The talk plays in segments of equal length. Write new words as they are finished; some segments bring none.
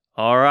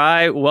All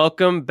right,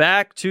 welcome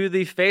back to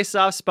the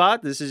Face-Off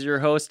Spot. This is your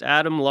host,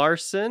 Adam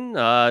Larson,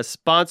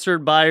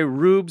 sponsored by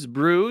Rube's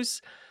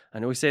Brews. I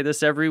know we say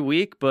this every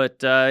week,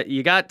 but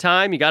you got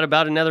time. You got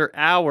about another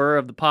hour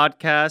of the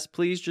podcast.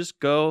 Please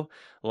just go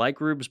like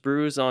Rube's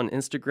Brews on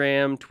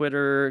Instagram,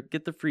 Twitter,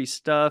 get the free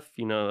stuff.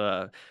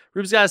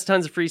 Rube's got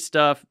tons of free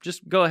stuff.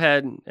 Just go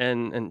ahead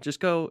and just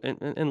go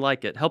and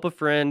like it. Help a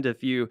friend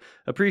if you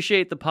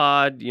appreciate the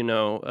pod,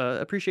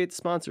 appreciate the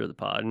sponsor of the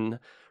pod. And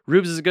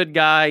Rubes is a good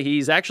guy.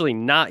 He's actually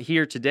not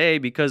here today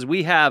because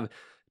we have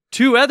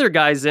two other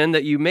guys in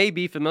that you may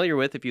be familiar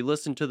with if you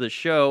listen to the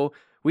show.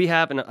 We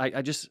have, and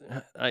I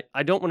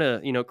don't want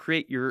to,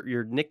 create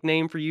your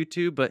nickname for you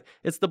two, but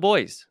it's the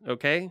boys,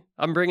 okay?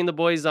 I'm bringing the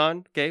boys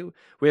on, okay?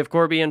 We have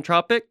Corby and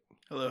Antropik.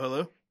 Hello,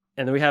 hello.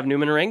 And then we have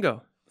Numan and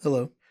Arango.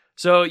 Hello.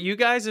 So you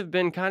guys have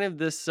been kind of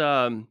this,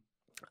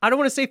 I don't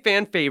want to say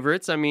fan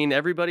favorites. I mean,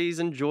 everybody's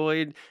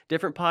enjoyed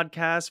different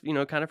podcasts,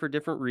 kind of for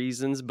different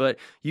reasons. But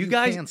you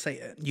guys can say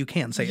it. You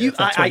can say it. If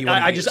that's what you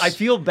want to use. I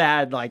feel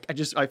bad.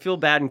 I feel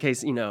bad in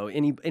case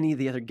any of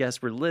the other guests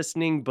were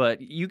listening.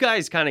 But you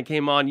guys kind of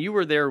came on. You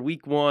were there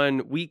week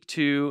 1, week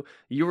 2.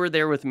 You were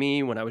there with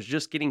me when I was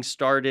just getting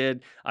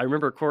started. I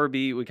remember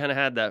Corby. We kind of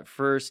had that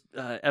first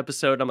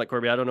episode. I'm like,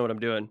 Corby, I don't know what I'm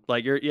doing.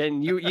 Like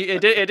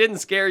it didn't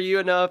scare you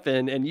enough,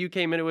 and you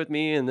came in it with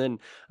me, and then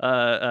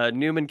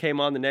Numan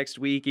came on the next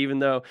week. Even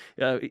though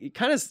he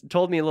kind of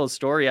told me a little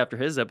story after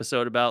his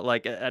episode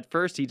about at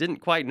first he didn't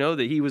quite know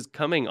that he was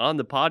coming on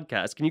the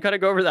podcast. Can you kind of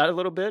go over that a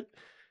little bit?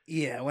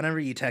 Yeah, whenever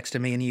you texted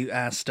me and you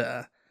asked,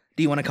 do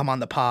you want to come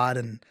on the pod?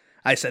 And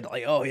I said,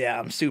 oh yeah,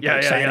 I'm super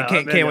excited.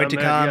 Can't wait to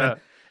come. Yeah. And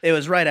it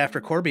was right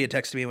after Corby had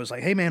texted me and was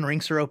like, hey man,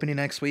 rinks are opening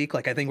next week.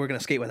 I think we're going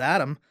to skate with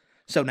Adam.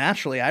 So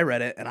naturally I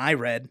read it and I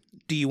read,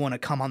 do you want to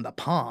come on the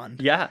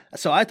pond? Yeah.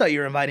 So I thought you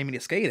were inviting me to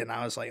skate, and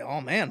I was like,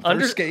 oh man,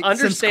 first skate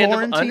since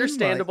quarantine.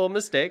 Understandable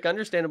mistake.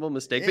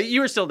 But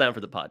you were still down for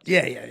the pod.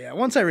 Yeah.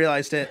 Once I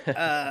realized it,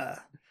 a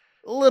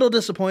little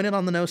disappointed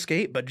on the no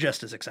skate, but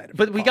just as excited.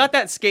 But we got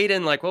that skate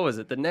in. What was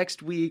it? The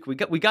next week we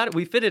got it.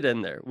 We fit it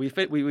in there. We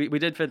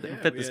did fit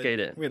the skate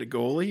in. We had a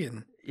goalie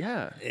and.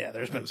 Yeah.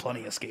 There's been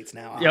plenty of skates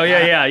now.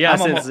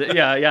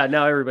 Yeah.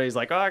 Now everybody's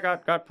like, oh, I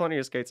got plenty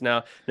of skates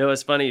now. No,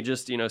 it's funny.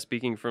 Just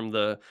speaking from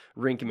the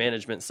rink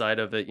management side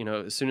of it,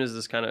 as soon as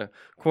this kind of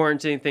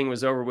quarantine thing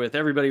was over with,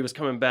 everybody was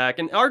coming back,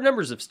 and our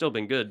numbers have still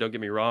been good. Don't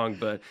get me wrong,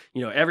 but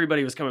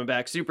everybody was coming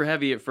back super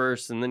heavy at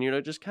first, and then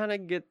it just kind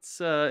of gets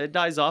it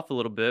dies off a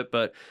little bit.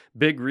 But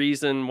big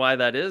reason why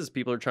that is,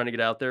 people are trying to get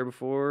out there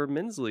before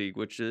men's league,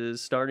 which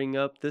is starting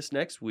up this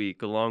next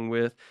week, along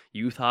with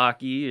youth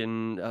hockey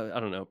and I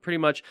don't know, pretty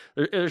much.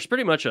 There's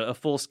pretty much a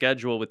full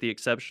schedule with the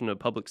exception of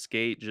public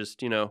skate.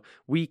 Just,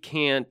 we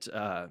can't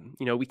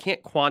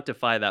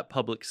quantify that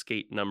public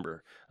skate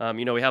number.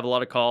 We have a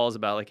lot of calls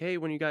about hey,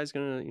 when are you guys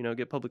going to,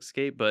 get public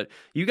skate? But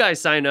you guys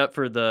sign up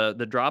for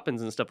the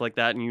drop-ins and stuff like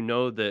that. And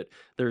that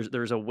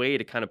there's a way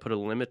to kind of put a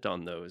limit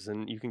on those.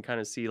 And you can kind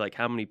of see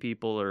how many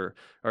people are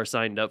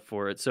signed up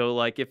for it. So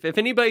if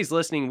anybody's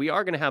listening, we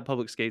are going to have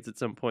public skates at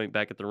some point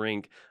back at the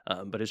rink.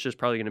 But it's just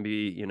probably going to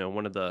be,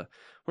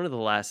 one of the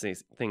last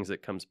things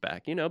that comes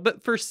back,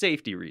 but for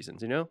safety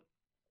reasons, Yeah,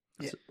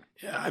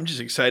 I'm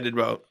just excited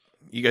about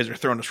you guys are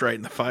throwing us right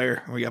in the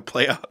fire. We got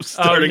playoffs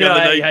starting on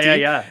the 19th,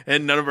 yeah.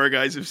 And none of our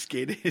guys have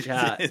skated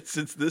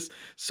since this.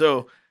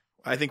 So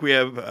I think we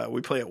have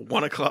we play at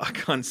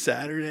 1:00 on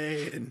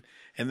Saturday,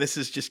 and this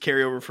is just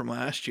carryover from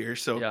last year.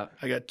 So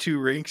I got 2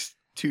 rinks,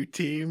 2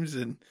 teams,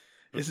 and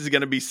this is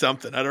going to be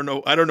something. I don't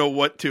know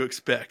what to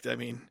expect.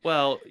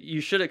 Well,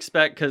 you should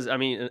expect, because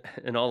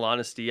in all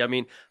honesty,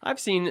 I've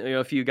seen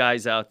a few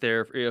guys out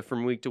there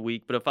from week to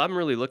week, but if I'm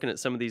really looking at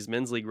some of these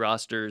men's league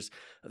rosters,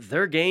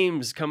 their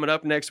games coming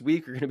up next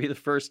week are going to be the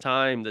first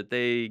time that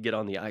they get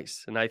on the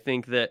ice. And I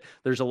think that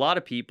there's a lot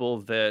of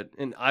people that,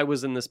 and I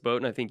was in this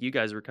boat, and I think you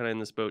guys were kind of in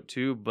this boat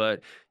too,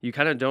 but you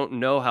kind of don't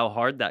know how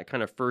hard that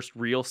kind of first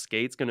real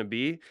skate's going to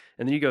be.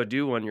 And then you go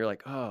do one, you're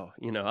like, oh,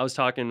 I was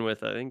talking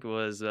with, I think it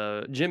was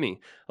Jimmy.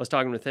 I was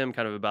talking with him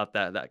kind of about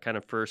that kind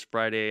of first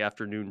Friday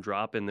afternoon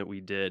drop-in that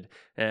we did,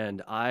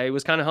 and I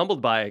was kind of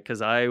humbled by it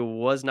because I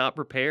was not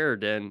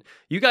prepared. And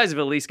you guys have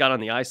at least got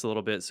on the ice a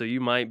little bit, so you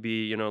might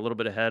be, a little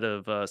bit ahead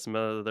of some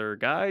other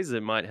guys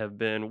that might have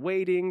been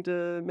waiting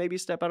to maybe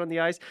step out on the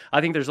ice. I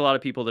think there's a lot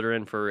of people that are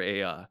in for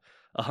a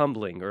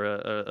humbling or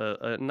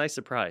a nice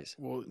surprise.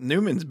 Well,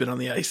 Newman's been on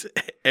the ice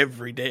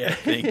every day, I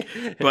think,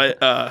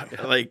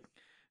 but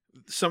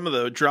some of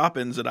the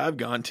drop-ins that I've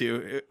gone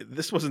to,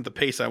 this wasn't the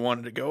pace I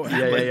wanted to go at.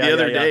 The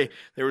other day,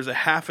 there was a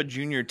half a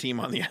junior team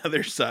on the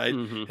other side,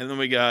 and then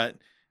we got,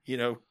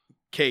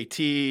 KT,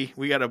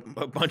 we got a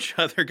bunch of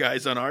other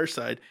guys on our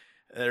side.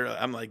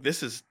 I'm like,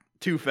 this is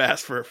too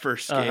fast for a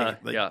first skate.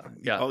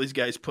 All these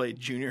guys played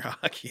junior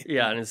hockey.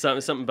 Yeah, and it's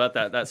something about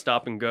that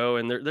stop and go.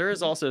 And there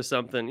is also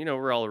something,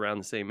 we're all around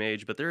the same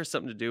age, but there is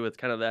something to do with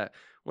kind of that.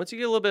 Once you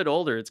get a little bit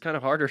older, it's kind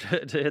of harder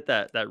to hit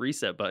that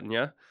reset button,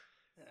 yeah?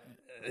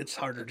 It's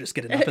harder just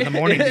getting up in the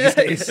morning these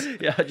days.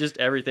 Yeah, just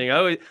everything.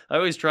 I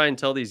always try and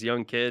tell these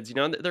young kids,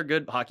 they're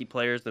good hockey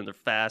players, then they're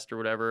fast or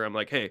whatever. I'm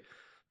like, hey,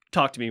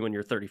 talk to me when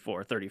you're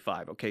 34,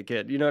 35. Okay,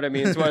 kid. You know what I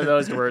mean? It's one of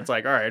those where it's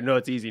like, all right, I know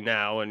it's easy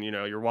now. And,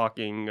 you're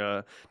walking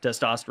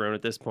testosterone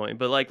at this point.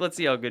 But, like, let's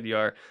see how good you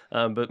are.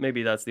 But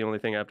maybe that's the only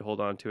thing I have to hold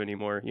on to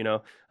anymore,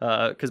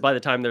 Because by the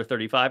time they're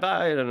 35,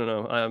 I don't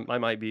know. I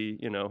might be,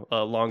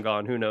 long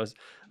gone. Who knows?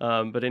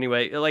 But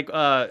anyway, like,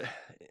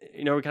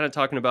 we're kind of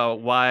talking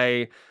about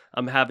why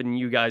I'm having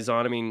you guys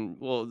on. I mean,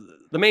 well,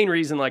 the main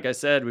reason, like I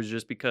said, was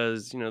just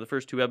because, the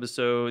first 2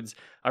 episodes,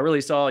 I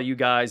really saw you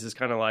guys as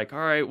kind of like, all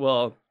right,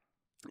 well,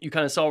 you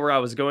kind of saw where I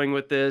was going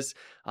with this.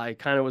 I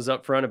kind of was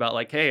upfront about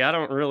like, hey, I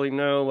don't really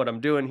know what I'm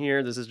doing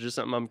here. This is just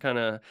something I'm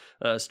kind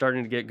of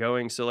starting to get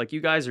going. So like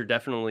you guys are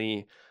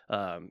definitely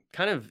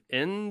kind of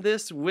in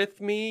this with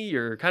me.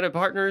 You're kind of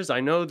partners. I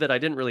know that I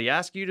didn't really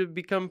ask you to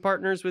become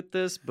partners with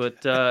this,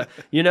 but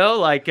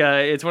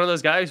it's one of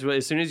those guys where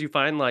as soon as you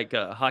find like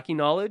hockey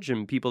knowledge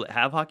and people that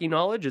have hockey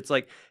knowledge, it's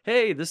like,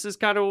 hey, this is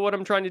kind of what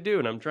I'm trying to do.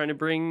 And I'm trying to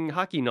bring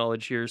hockey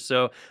knowledge here.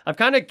 So I've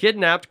kind of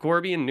kidnapped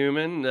Corby and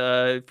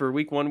Numan for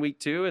week 1, week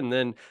 2. And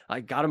then I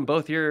got them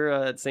both here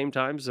at the same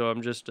time. So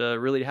I'm just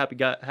really happy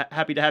to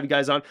have you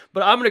guys on.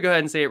 But I'm going to go ahead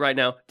and say it right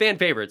now. Fan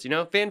favorites,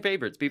 fan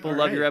favorites. People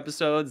love your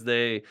episodes.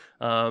 They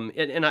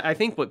and I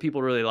think what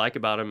people really like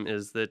about him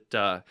is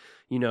that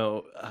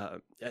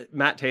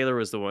Matt Taylor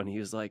was the one. He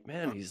was like,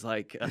 man, he's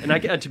like, and I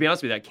to be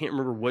honest with you, I can't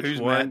remember which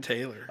Who's one. Matt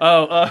Taylor?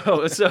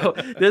 Oh, so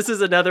this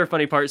is another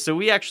funny part. So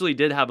we actually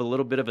did have a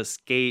little bit of a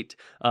skate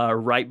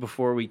right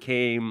before we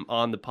came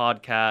on the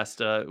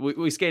podcast.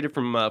 We skated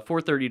from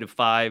 4:30 to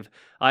 5.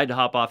 I had to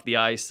hop off the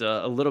ice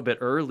a little bit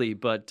early,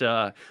 but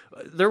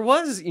there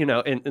was,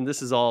 and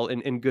this is all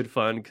in good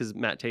fun because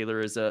Matt Taylor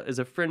is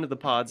a friend of the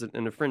pods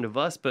and a friend of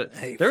us. But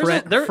hey, there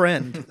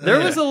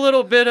was a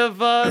little bit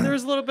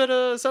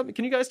of something.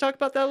 Can you guys talk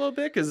about that a little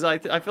bit? Because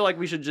I feel like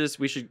we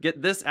should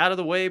get this out of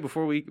the way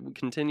before we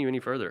continue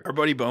any further. Our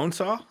buddy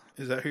Bonesaw?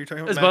 Is that who you're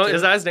talking about?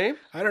 Is that his name?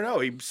 I don't know.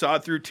 He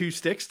sawed through 2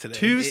 sticks today.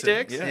 2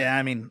 sticks? Yeah,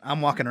 I mean,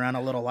 I'm walking around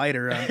a little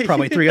lighter,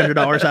 probably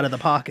 $300 out of the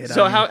pocket.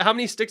 So how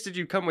many sticks did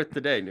you come with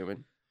today,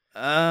 Numan?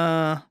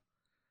 I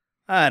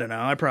don't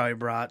know. I probably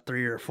brought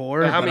 3 or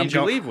 4. How many did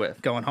you leave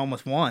with? Going home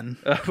with 1.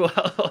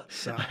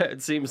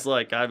 It seems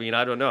like, I mean,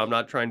 I don't know. I'm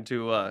not trying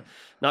to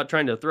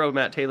throw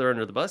Matt Taylor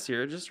under the bus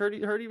here. Just heard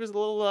he was a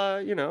little,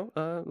 a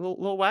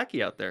little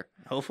wacky out there.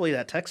 Hopefully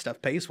that tech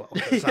stuff pays well.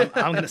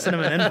 I'm going to send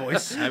him an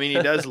invoice. I mean,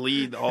 he does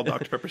lead all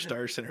Dr. Pepper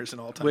Star Centers and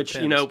all-time Which,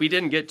 pins. We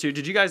didn't get to.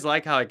 Did you guys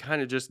like how I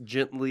kind of just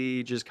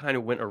gently just kind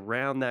of went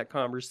around that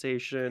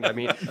conversation? I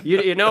mean,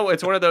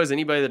 it's one of those,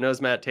 anybody that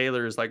knows Matt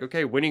Taylor is like,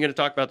 okay, when are you going to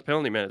talk about the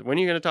penalty minutes? When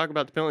are you going to talk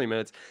about the penalty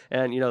minutes?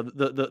 And,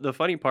 the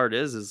funny part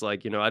is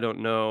like, I don't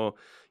know,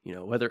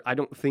 whether I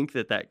don't think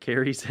that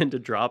carries into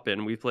drop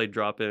in. We played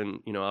drop in,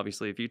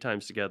 obviously a few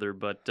times together,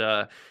 but,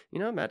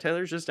 Matt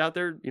Taylor's just out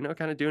there,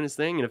 kind of doing his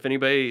thing. And if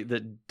anybody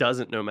that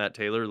doesn't know Matt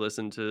Taylor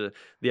listened to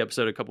the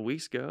episode a couple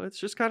weeks ago, it's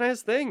just kind of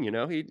his thing.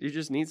 He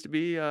just needs to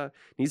be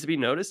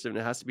noticed, and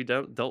it has to be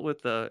dealt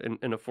with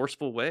in a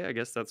forceful way. I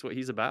guess that's what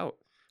he's about.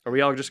 Are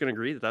we all just going to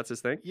agree that that's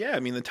his thing? Yeah, I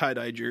mean the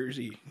tie-dye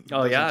jersey.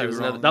 Oh yeah,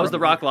 that was the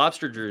Rock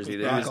Lobster jersey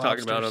that he was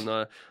talking about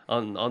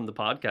on the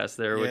podcast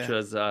there, which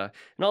was,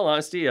 in all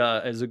honesty,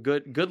 is a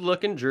good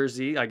looking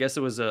jersey. I guess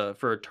it was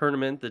for a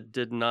tournament that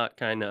did not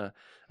kind of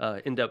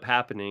end up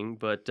happening.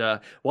 But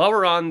while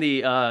we're on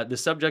the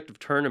subject of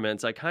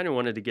tournaments, I kind of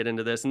wanted to get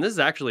into this, and this is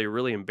actually a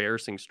really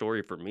embarrassing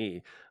story for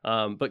me.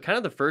 But kind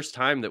of the first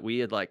time that we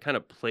had like kind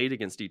of played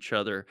against each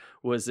other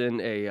was in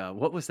a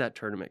what was that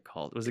tournament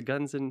called? Was it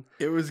Guns and?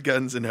 It was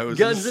Guns and Hoses.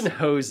 Guns and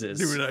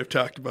Hoses. You and I've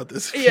talked about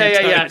this.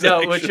 Yeah.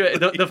 No, which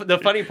the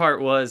funny part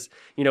was,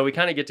 we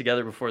kind of get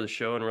together before the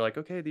show and we're like,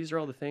 okay, these are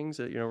all the things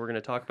that we're going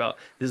to talk about.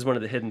 This is one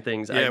of the hidden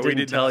things. Yeah, I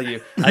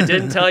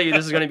didn't tell you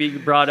this is going to be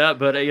brought up,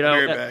 but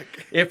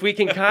if we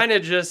can kind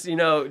of just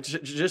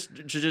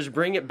just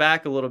bring it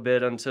back a little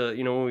bit onto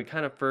when we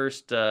kind of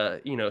first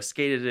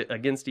skated it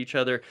against each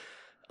other.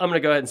 I'm going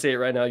to go ahead and say it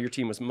right now. Your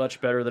team was much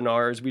better than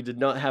ours. We did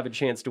not have a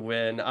chance to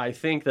win. I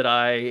think that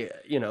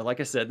like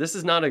I said, this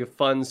is not a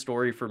fun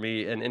story for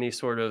me in any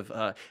sort of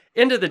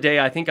end of the day.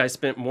 I think I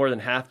spent more than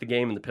half the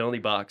game in the penalty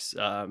box.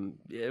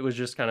 It was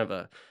just kind of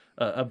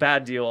a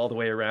bad deal all the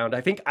way around. I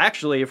think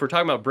actually, if we're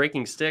talking about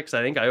breaking sticks,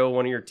 I think I owe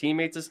one of your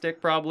teammates a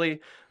stick probably.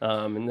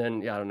 And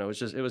then, I don't know.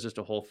 It was just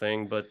a whole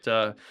thing, but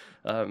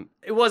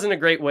it wasn't a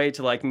great way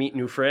to like meet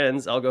new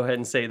friends. I'll go ahead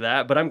and say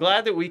that, but I'm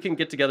glad that we can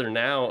get together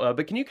now.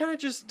 But can you kind of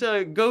just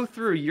go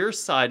through your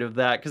side of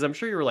that? Cause I'm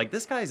sure you were like,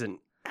 this guy's an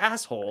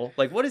asshole.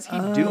 Like, what is he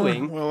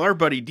doing? Well, our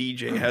buddy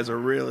DJ has a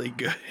really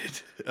good,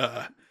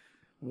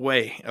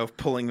 way of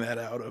pulling that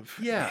out of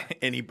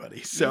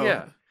anybody. So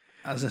yeah.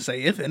 I was gonna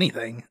say, if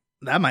anything,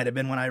 that might have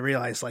been when I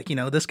realized, like,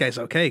 this guy's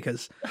okay.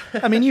 Because,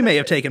 I mean, you may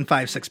have taken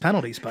 5-6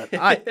 penalties,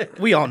 but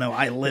we all know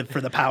I live for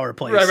the power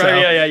play. Right, so,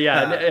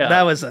 yeah.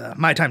 That was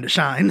my time to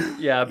shine.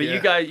 Yeah, but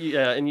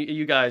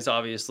you guys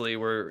obviously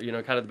were, kind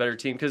of the better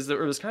team because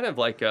there was kind of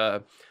like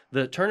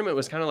the tournament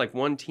was kind of like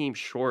one team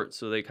short,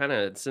 so they kind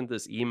of sent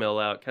this email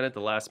out kind of at the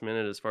last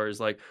minute as far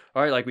as like,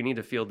 all right, like we need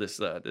to field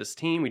this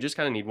team. We just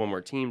kind of need one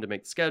more team to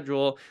make the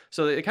schedule.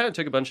 So it kind of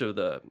took a bunch of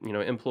the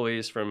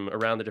employees from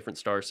around the different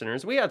Star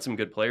Centers. We had some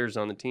good players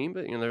on the team,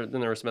 but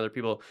then there were some other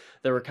people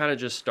that were kind of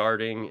just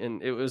starting,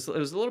 and it was a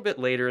little bit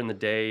later in the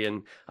day.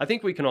 And I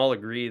think we can all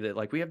agree that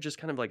like we have just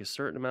kind of like a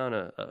certain amount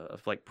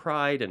of like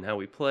pride in how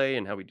we play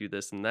and how we do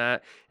this and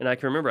that. And I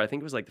can remember, I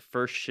think it was like the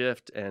first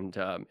shift, and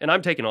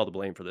I'm taking all the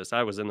blame for this.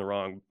 I was in the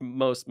wrong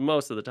most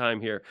of the time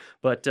here,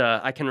 but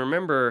I can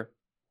remember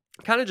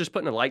kind of just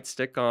putting a light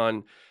stick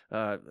on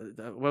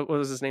what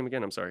was his name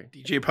again? I'm sorry,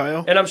 DJ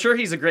Pyle. And I'm sure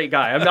he's a great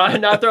guy. I'm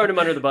not throwing him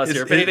under the bus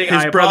here. If anything,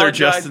 his brother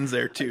Justin's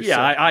there too. Yeah,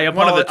 so I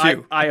one of the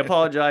two. I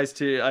apologize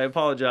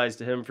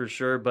to him for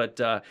sure.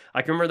 But I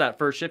can remember that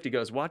first shift. He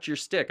goes, "Watch your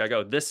stick." I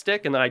go, "This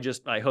stick," and then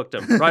I hooked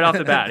him right off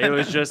the bat. It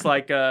was just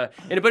like, but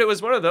it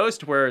was one of those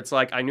to where it's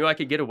like I knew I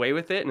could get away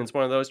with it, and it's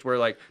one of those to where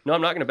like, no,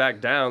 I'm not going to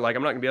back down. Like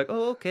I'm not going to be like,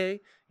 "Oh,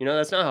 okay."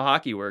 That's not how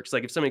hockey works.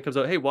 Like if somebody comes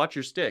out, "Hey, watch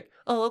your stick."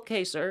 "Oh,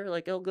 okay, sir."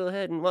 Like, "I'll go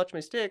ahead and watch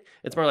my stick."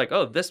 It's more like,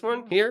 "Oh, this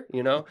one here,"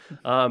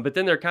 But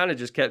then there kind of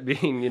just kept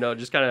being,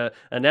 just kind of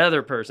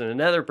another person.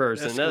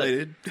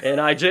 Escalated. And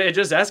it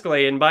just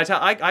escalated. And by the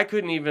time I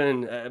couldn't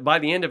even, by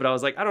the end of it, I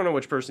was like, I don't know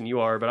which person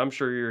you are, but I'm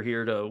sure you're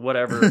here to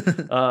whatever.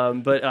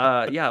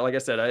 Yeah, like I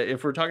said,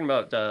 if we're talking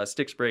about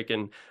sticks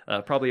breaking,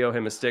 probably owe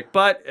him a stick.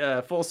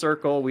 But full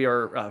circle, we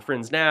are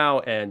friends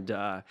now. And,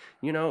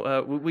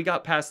 we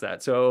got past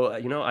that. So,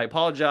 I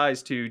apologize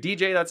to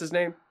DJ. That's his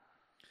name.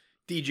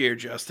 DJ or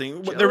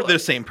Justin, they're the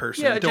same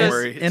person. Yeah, don't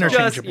worry, it's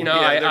interchangeable.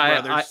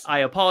 I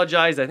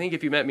apologize. I think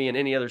if you met me in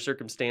any other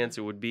circumstance,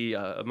 it would be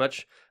a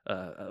much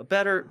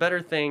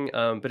better thing.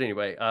 But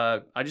anyway,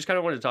 I just kind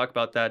of wanted to talk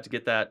about that to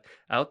get that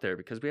out there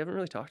because we haven't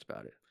really talked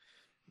about it.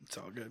 It's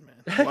all good,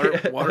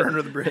 man. Water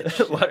under the bridge.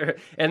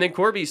 And then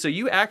Corby, so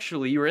you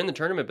were in the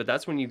tournament, but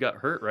that's when you got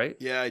hurt, right?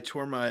 Yeah, I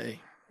tore my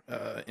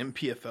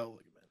MPFL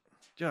ligament.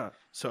 Yeah.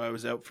 So I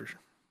was out for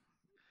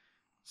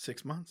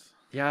 6 months.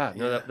 Yeah,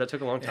 no, that took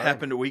a long time. It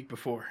happened a week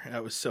before. I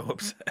was so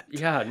upset.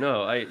 Yeah,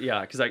 no,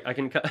 because I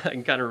can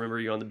kind of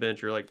remember you on the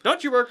bench. You're like,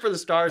 "Don't you work for the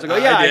Stars?" I go,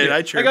 "Yeah, I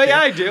did. do." I go, "Yeah,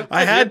 I do.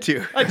 I had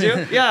to. I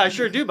do. Yeah, I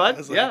sure do, bud." I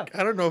was like,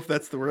 I don't know if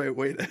that's the right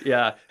way to.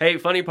 Yeah. Hey,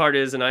 funny part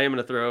is, and I am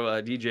going to throw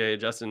DJ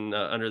Justin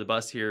under the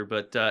bus here,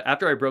 but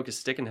after I broke his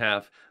stick in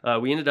half,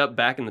 we ended up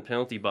back in the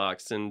penalty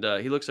box, and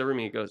he looks over at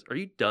me and goes, "Are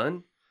you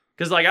done?"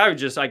 Because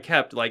I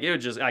kept,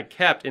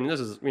 and this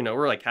is,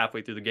 we're like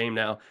halfway through the game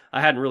now. I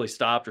hadn't really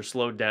stopped or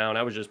slowed down.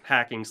 I was just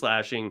packing,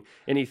 slashing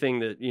anything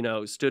that,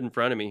 stood in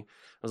front of me.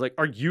 I was like,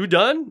 "Are you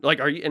done?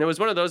 Like, are you?" And it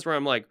was one of those where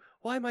I'm like,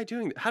 why am I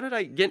doing that? How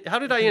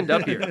did I end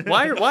up here?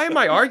 Why am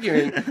I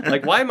arguing?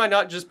 Like, why am I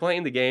not just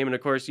playing the game? And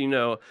of course,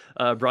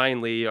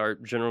 Brian Lee, our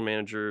general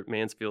manager,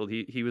 Mansfield,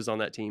 he was on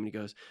that team. And he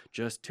goes,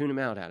 "Just tune him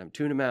out, Adam,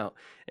 tune him out."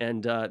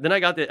 And then I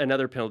got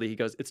another penalty. He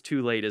goes, "It's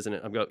too late, isn't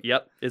it?" I'm going,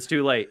 "Yep, it's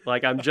too late."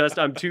 Like I'm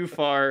too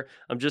far.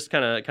 I'm just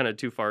kind of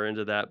too far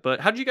into that. But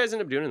how did you guys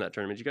end up doing in that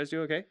tournament? Did you guys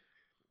do okay?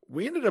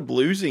 We ended up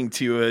losing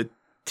to a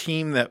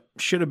team that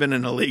should have been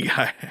in a league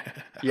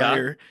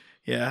higher.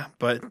 Yeah,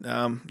 but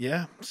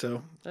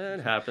so it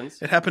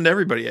happens. It happened to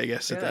everybody, I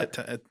guess, at that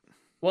time.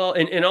 Well,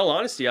 in all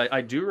honesty,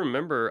 I do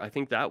remember, I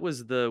think that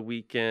was the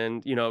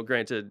weekend,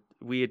 granted,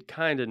 we had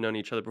kind of known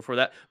each other before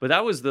that, but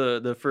that was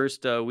the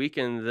first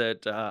weekend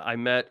that I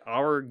met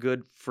our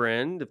good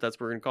friend, if that's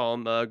what we're going to call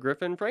him,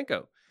 Griffin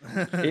Franco.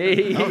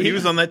 He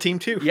was on that team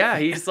too. Yeah,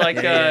 he's like,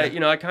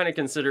 I kind of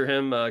consider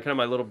him kind of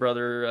my little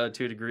brother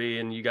to a degree,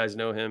 and you guys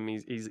know him.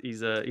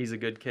 He's a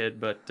good kid,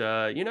 but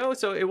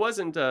so it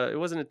wasn't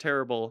a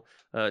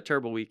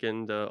terrible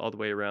weekend all the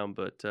way around.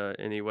 But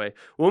anyway,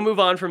 we'll move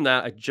on from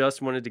that. I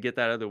just wanted to get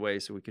that out of the way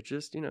so we could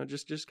just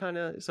kind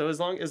of, so as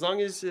long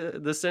as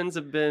the sins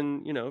have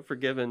been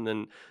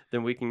forgiven,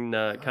 then we can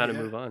kind of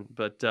move on.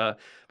 But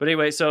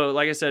anyway, so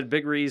like I said,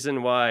 big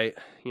reason why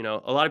a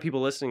lot of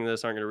people listening to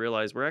this aren't going to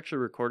realize we're actually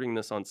recording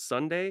this on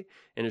Sunday,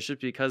 and it's just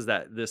because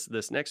that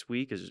this next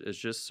week is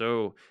just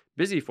so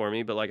busy for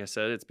me. But like I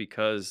said, it's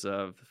because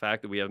of the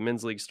fact that we have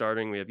men's league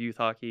starting, we have youth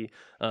hockey,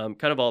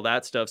 kind of all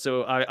that stuff.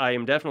 So I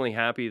am definitely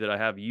happy that I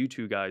have you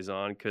two guys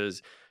on,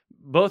 because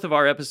both of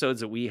our episodes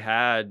that we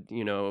had,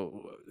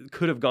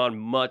 could have gone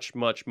much,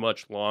 much,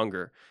 much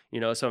longer,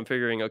 so I'm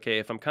figuring, okay,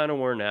 if I'm kind of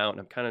worn out and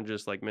I'm kind of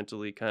just like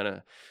mentally kind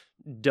of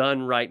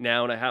done right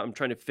now, and I'm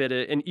trying to fit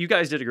it, and you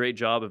guys did a great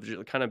job of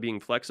just kind of being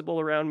flexible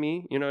around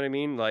me, you know what I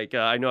mean? Like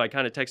I know I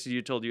kind of texted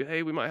you, told you,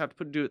 hey, we might have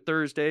to do it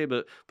Thursday,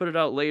 but put it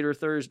out later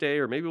Thursday,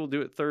 or maybe we'll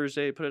do it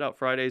Thursday, put it out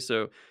Friday.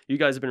 So you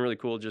guys have been really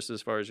cool just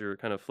as far as your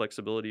kind of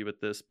flexibility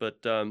with this.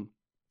 But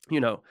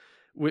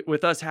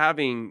with us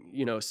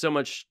having so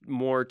much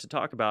more to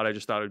talk about, I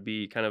just thought it'd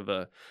be kind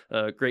of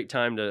a great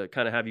time to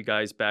kind of have you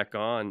guys back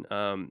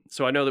on.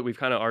 So I know that we've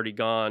kind of already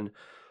gone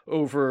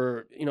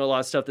over a lot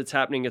of stuff that's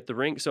happening at the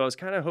rink, so I was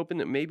kind of hoping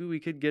that maybe we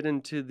could get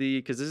into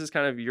because this is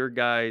kind of your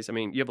guys, I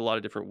mean, you have a lot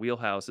of different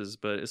wheelhouses,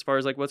 but as far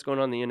as like what's going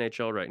on in the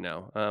NHL right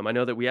now, I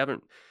know that we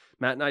haven't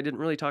Matt and I didn't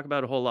really talk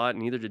about a whole lot,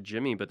 and neither did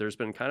Jimmy, but there's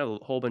been kind of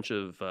a whole bunch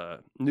of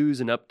news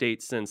and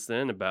updates since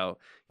then about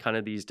kind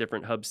of these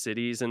different hub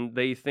cities, and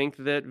they think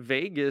that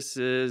Vegas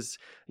is,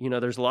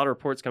 there's a lot of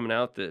reports coming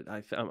out that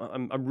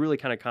I'm really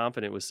kind of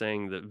confident with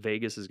saying that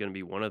Vegas is going to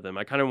be one of them.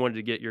 I kind of wanted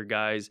to get your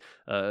guys'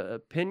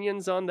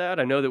 opinions on that.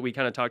 I know that we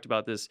kind of talked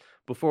about this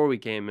before we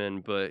came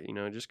in, but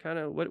just kind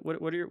of what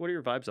are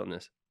your vibes on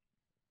this?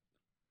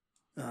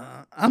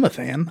 I'm a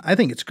fan. I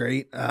think it's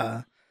great.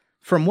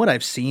 From what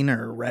I've seen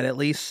or read, at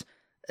least,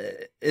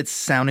 it's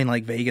sounding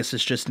like Vegas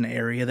is just an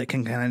area that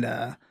can kind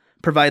of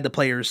provide the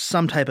players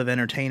some type of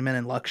entertainment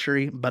and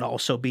luxury, but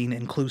also being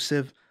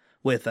inclusive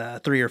with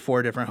 3 or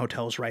 4 different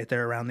hotels right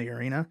there around the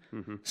arena.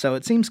 Mm-hmm. So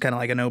it seems kind of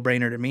like a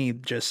no-brainer to me.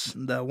 Just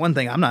the one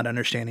thing I'm not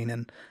understanding,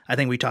 and I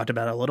think we talked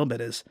about it a little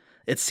bit, is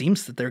it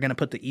seems that they're going to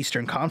put the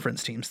Eastern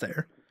Conference teams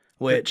there.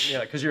 Which,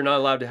 because you're not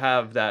allowed to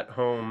have that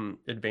home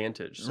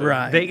advantage. So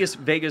right.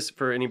 Vegas,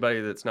 for anybody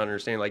that's not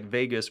understanding, like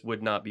Vegas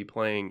would not be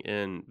playing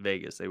in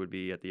Vegas. They would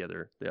be at the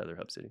other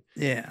hub city.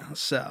 Yeah,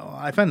 so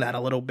I find that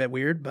a little bit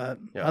weird, but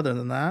other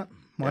than that,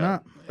 why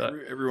not?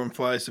 Everyone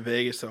flies to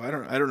Vegas, so I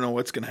don't know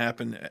what's going to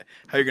happen,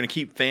 how you're going to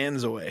keep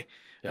fans away.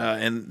 Yeah.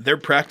 And their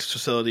practice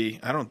facility,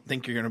 I don't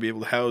think you're going to be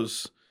able to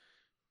house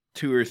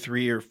 2 or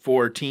 3 or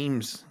 4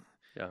 teams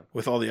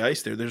with all the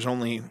ice there. There's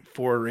only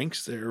 4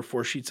 rinks there, or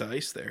 4 sheets of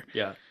ice there.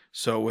 Yeah.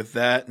 So with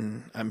that,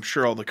 and I'm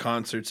sure all the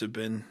concerts have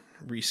been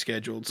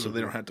rescheduled so they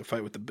don't have to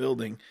fight with the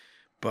building,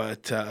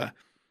 but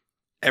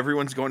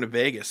everyone's going to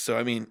Vegas. So,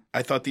 I mean,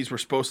 I thought these were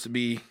supposed to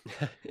be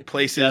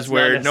places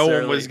where no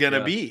one was going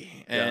to be.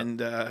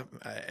 And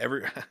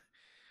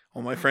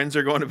all my friends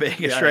are going to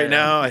Vegas right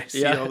now. I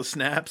see all the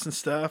snaps and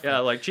stuff. Yeah,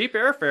 like cheap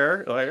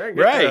airfare. Like I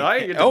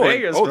can get to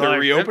Vegas. They're like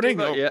reopening?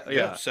 $50.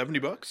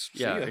 $70.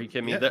 Yeah, are you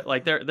kidding me?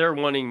 They're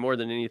wanting more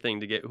than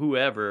anything to get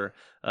whoever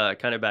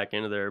kind of back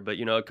into there. But,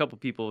 a couple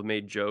people have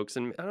made jokes,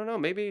 and I don't know,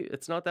 maybe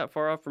it's not that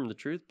far off from the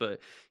truth, but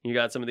you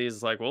got some of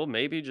these like, well,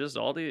 maybe just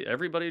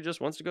everybody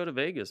just wants to go to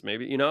Vegas.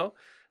 Maybe,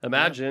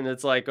 imagine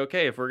it's like,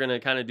 okay, if we're going to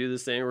kind of do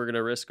this thing, we're going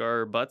to risk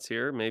our butts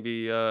here.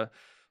 Maybe,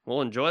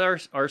 we'll enjoy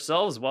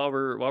ourselves while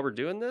we're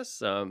doing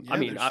this. I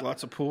mean, there's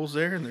lots of pools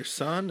there, and there's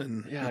sun,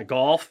 and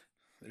golf.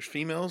 There's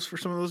females for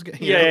some of those guys.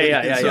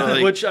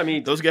 Yeah. Which, I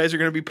mean, those guys are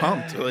going to be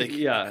pumped.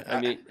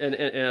 I mean, and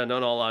in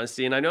all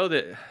honesty, and I know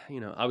that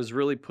I was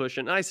really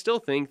pushing. I still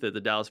think that the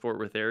Dallas-Fort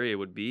Worth area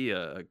would be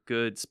a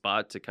good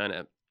spot to kind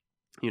of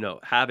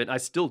have it. I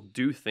still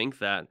do think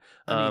that.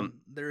 I mean,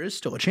 there is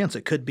still a chance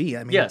it could be.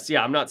 I mean, yes,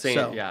 I'm not saying,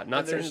 saying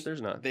that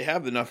there's not. They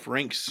have enough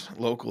rinks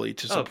locally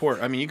to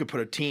support. I mean, you could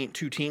put 2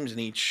 teams in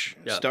each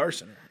Star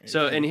Center.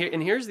 So,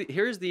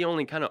 here's the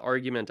only kind of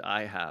argument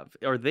I have.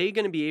 Are they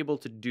going to be able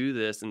to do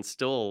this and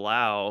still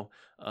allow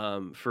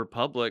for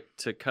public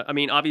to I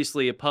mean,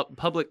 obviously a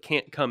public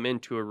can't come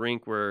into a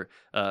rink where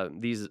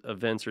these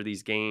events or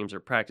these games or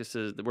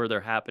practices where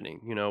they're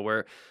happening,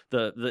 where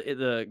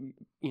the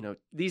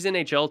these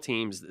NHL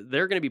teams,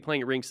 they're going to be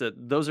playing at rinks that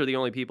those are the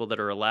only people that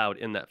are allowed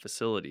in that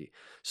facility.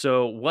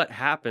 So what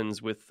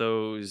happens with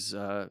those,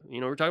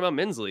 we're talking about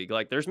men's league,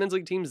 like there's men's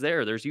league teams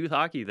there, there's youth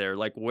hockey there,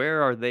 like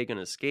where are they going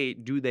to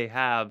skate? Do they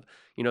have,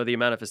 the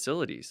amount of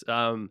facilities?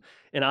 And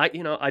I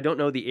don't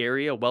know the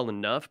area well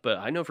enough, but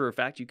I know for a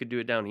fact you could do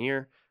it down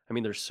here. I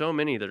mean, there's so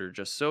many that are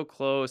just so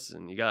close,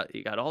 and you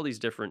got all these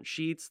different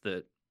sheets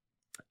that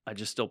I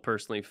just still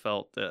personally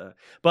felt,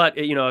 but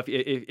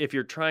if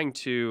you're trying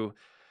to,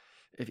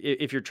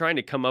 if you're trying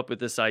to come up with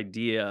this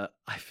idea,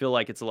 I feel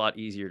like it's a lot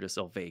easier to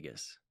sell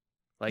Vegas.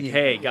 Like,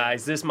 hey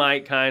guys, this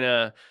might kind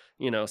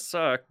of,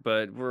 suck,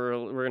 but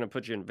we're going to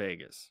put you in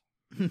Vegas,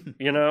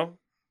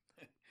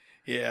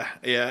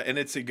 Yeah. And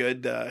it's a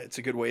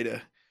good way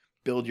to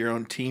build your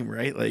own team,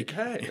 right? Like,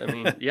 hey, I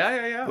mean,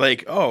 yeah.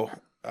 Like,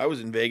 I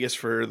was in Vegas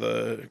for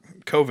the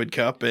COVID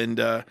Cup, and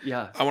I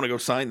want to go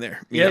sign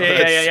there.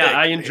 Yeah.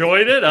 I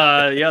enjoyed it.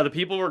 The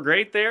people were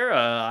great there.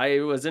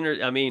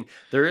 I mean,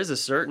 there is a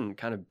certain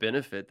kind of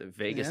benefit that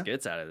Vegas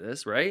gets out of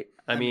this, right?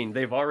 I mean,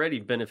 they've already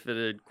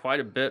benefited quite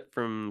a bit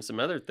from some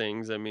other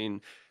things. I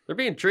mean, they're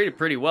being treated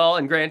pretty well,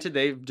 and granted,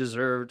 they've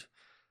deserved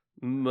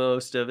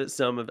most of it.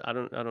 Some of I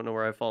don't know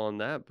where I fall on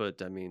that,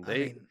 but I mean,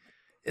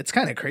 it's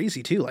kind of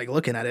crazy too. Like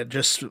looking at it,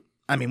 just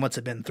what's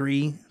it been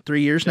 3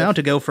 years now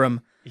to go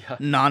from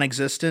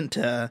non-existent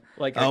to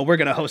we're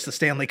gonna host the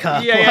Stanley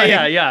Cup.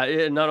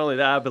 Yeah. Not only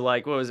that, but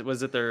like, what was it?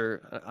 Was it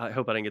their? I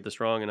hope I didn't get this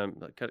wrong, and I'm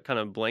kind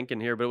of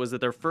blanking here. But was it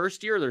their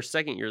first year or their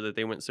second year that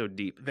they went so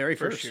deep? Very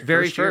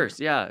first.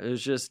 Yeah, it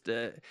was just,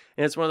 and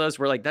it's one of those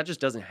where like that just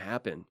doesn't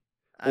happen.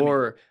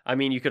 I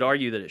mean, you could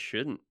argue that it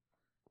shouldn't.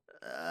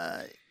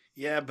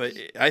 Yeah, but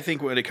I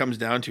think what it comes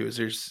down to is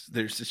there's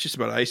it's just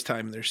about ice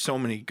time. There's so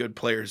many good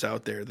players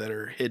out there that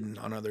are hidden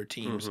on other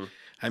teams. Mm-hmm.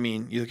 I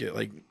mean, you look at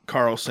like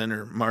Carlson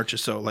or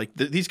Marchessault, like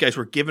these guys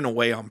were given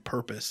away on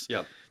purpose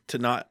to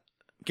not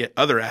get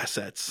other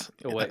assets.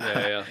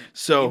 Yeah.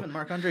 So even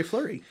Marc-Andre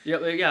Fleury.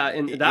 Yeah,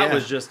 and that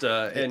was just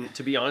and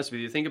to be honest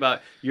with you, think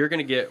about you're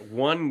going to get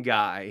one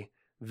guy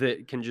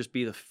that can just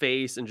be the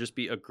face and just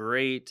be a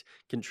great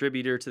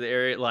contributor to the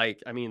area.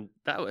 Like, I mean,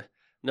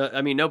 No,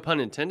 I mean, no pun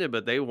intended,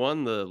 but they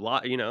won the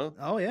lot,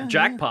 Oh yeah,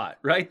 jackpot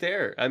right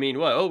there. I mean,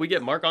 what? Oh, we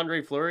get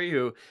Marc-Andre Fleury,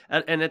 who,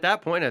 and at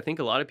that point, I think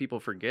a lot of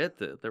people forget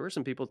that there were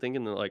some people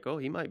thinking that like, oh,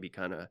 he might be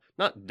kind of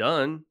not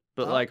done,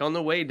 but like on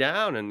the way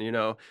down, and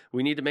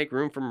we need to make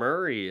room for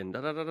Murray and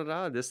da da da da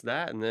da this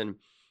that, and then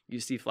you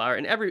see Flower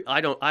and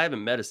I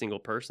haven't met a single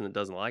person that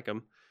doesn't like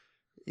him.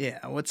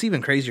 Yeah, what's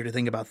even crazier to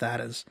think about that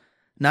is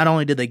not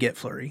only did they get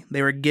Fleury,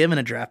 they were given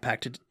a draft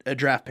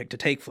pick to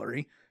take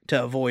Fleury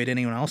to avoid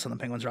anyone else on the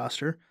Penguins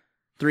roster.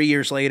 3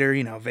 years later,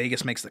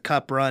 Vegas makes the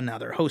cup run. Now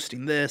they're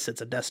hosting this.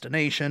 It's a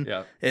destination.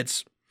 Yeah.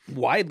 It's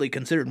widely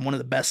considered one of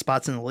the best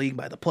spots in the league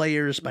by the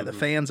players, by the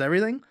fans,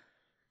 everything.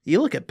 You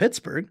look at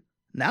Pittsburgh.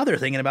 Now they're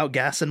thinking about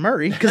Gass and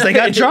Murray because they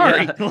got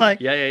Jarry.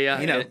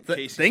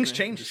 Things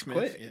change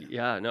quick.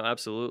 Yeah, no,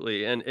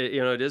 absolutely. And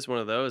it is one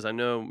of those. I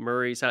know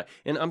Murray's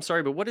and I'm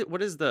sorry, but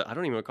what is the? I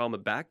don't even want to call him a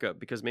backup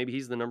because maybe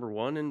he's the number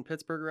one in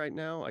Pittsburgh right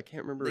now. I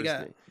can't remember his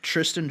name.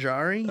 Tristan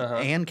Jarry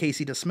and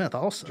Casey DeSmith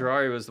also.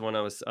 Jarry was the one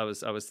I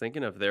was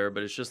thinking of there,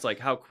 but it's just like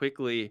how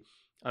quickly.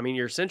 I mean,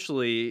 you're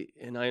essentially,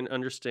 and I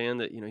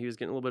understand that he was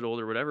getting a little bit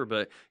older, or whatever,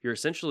 but you're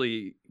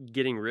essentially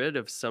getting rid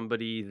of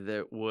somebody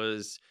that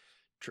was.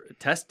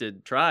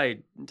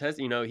 Tried,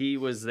 he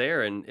was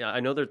there, and I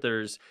know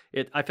that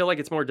I feel like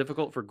it's more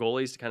difficult for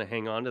goalies to kind of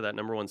hang on to that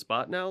number one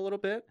spot now a little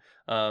bit.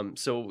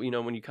 So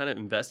when you kind of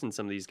invest in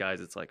some of these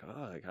guys, it's like,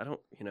 oh, like, I don't,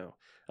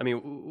 I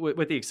mean,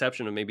 with the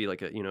exception of maybe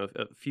like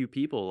a few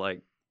people,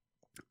 like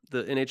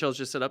the NHL's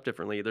just set up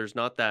differently. There's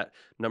not that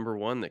number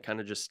one that kind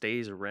of just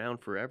stays around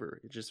forever.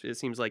 It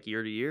seems like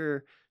year to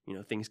year,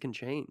 things can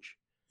change.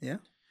 Yeah.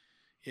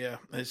 Yeah,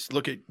 let's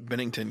look at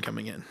Bennington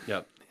coming in.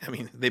 Yep. I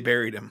mean, they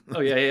buried him.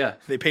 Oh, yeah.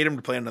 They paid him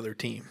to play another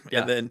team.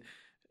 Yeah. And then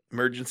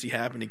emergency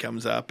happened, he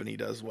comes up and he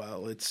does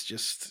well. It's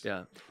just...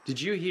 Yeah.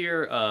 Did you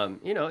hear,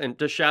 and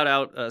to shout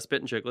out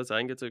Spit and Chicklets, I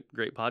think it's a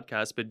great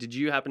podcast, but did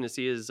you happen to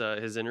see his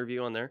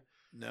interview on there?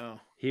 No.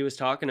 He was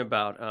talking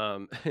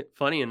about,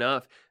 funny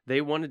enough,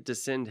 they wanted to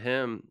send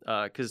him,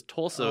 because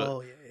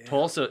Tulsa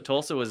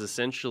was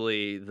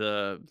essentially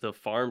the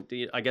farm.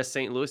 I guess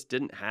St. Louis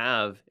didn't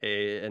have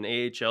an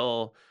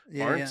AHL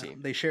farm team.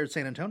 They shared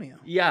San Antonio.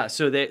 Yeah,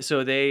 so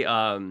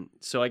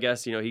I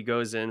guess he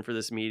goes in for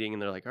this meeting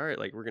and they're like, all right,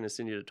 like we're gonna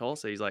send you to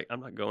Tulsa. He's like,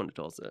 I'm not going to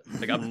Tulsa.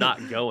 Like I'm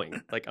not going.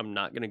 Like I'm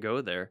not gonna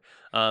go there.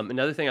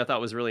 Another thing I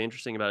thought was really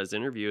interesting about his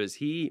interview is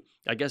he,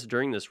 I guess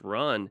during this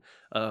run,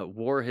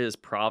 wore his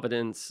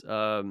Providence.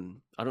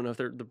 I don't know if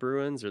they're the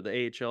Bruins or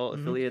the AHL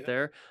affiliate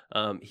there.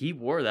 He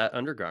wore that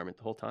undergarment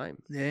the whole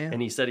time. Yeah.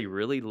 And he said he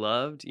really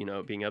loved,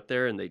 being up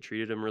there and they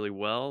treated him really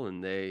well.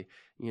 And they,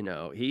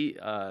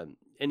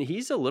 and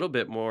he's a little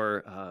bit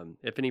more,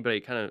 if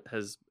anybody kind of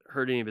has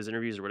heard any of his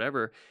interviews or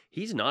whatever,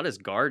 he's not as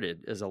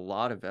guarded as a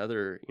lot of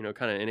other,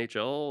 kind of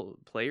NHL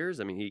players.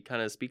 I mean, he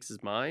kind of speaks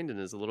his mind and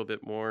is a little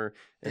bit more,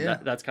 and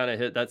that's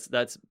kind of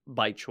that's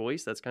by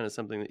choice. That's kind of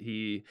something that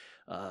he,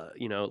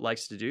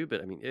 likes to do.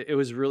 But I mean, it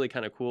was really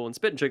kind of cool. And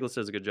Spit and Chicklets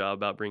does a good job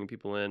about bringing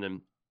people in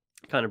and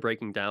kind of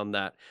breaking down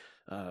that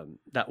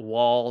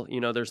wall.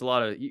 There's a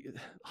lot of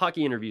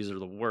hockey interviews are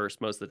the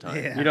worst most of the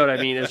time. Yeah. You know what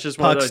I mean? It's just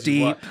one puck's of those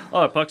deep.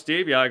 Puck's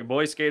deep. Yeah,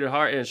 boys skated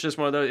hard, and it's just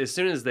one of those. As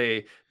soon as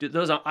they do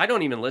those, I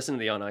don't even listen to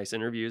the on ice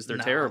interviews. They're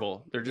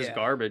terrible. They're just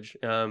garbage.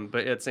 But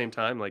at the same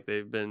time, like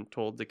they've been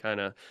told to kind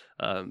of.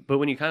 But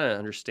when you kind of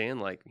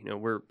understand, like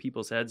where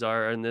people's heads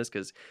are in this,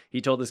 because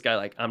he told this guy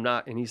like I'm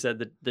not, and he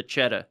said the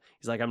cheddar.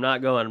 He's like I'm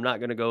not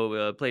going to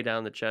go play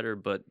down the cheddar.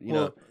 But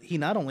he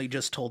not only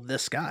just told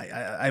this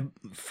guy.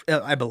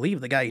 I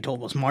believe the guy he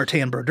told was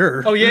Martin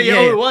Brodeur. Oh yeah.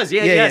 It was.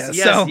 Yes.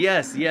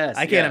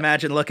 I can't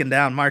imagine looking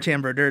down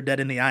Martin Brodeur dead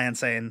in the eye and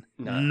saying,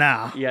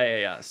 nah.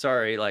 Yeah.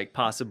 Sorry, like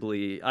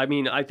possibly. I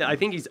mean, I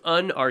think he's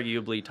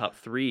unarguably top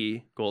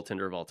 3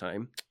 goaltender of all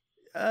time.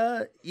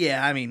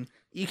 Yeah. I mean,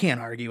 you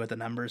can't argue with the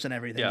numbers and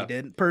everything he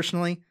did.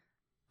 Personally,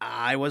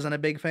 I wasn't a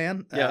big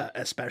fan,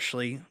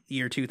 especially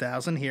year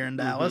 2000 here in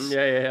Dallas.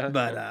 Yeah.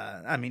 But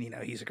I mean,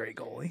 he's a great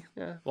goalie.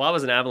 Yeah. Well, I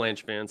was an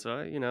Avalanche fan, so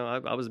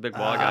I was a big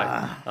Wah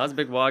guy. I was a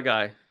big Wah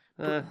guy.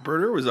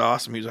 Brodeur was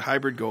awesome. He was a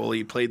hybrid goalie.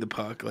 He played the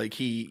puck. Like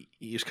he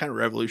was kind of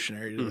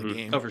revolutionary to the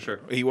game. Oh, for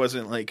sure. He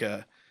wasn't like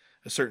a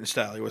certain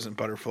style. He wasn't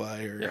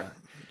butterfly or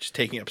just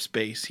taking up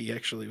space. He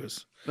actually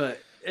was.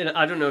 But and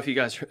I don't know if you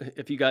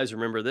guys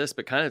remember this,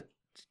 but kind of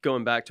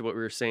going back to what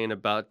we were saying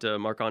about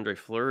Marc-Andre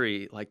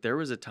Fleury, like there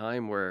was a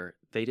time where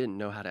they didn't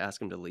know how to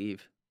ask him to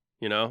leave.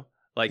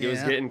 Like it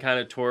was getting kind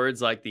of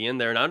towards like the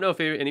end there, and I don't know if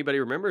anybody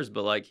remembers,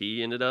 but like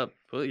he ended up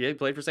he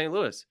played for St.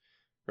 Louis.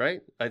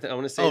 Right? I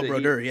want to say that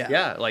Brodeur,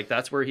 yeah, like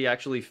that's where he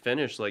actually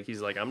finished. Like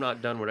he's like, I'm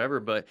not done,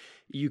 whatever. But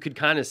you could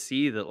kind of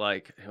see that,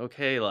 like,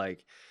 okay,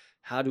 like,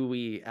 how do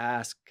we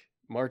ask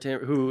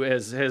Martin, who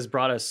has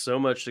brought us so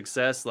much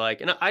success?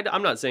 Like, and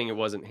I'm not saying it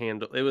wasn't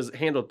handled. It was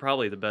handled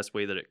probably the best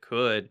way that it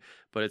could.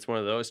 But it's one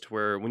of those to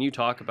where when you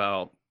talk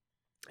about,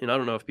 and I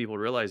don't know if people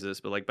realize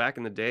this, but like back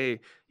in the day,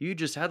 you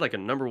just had like a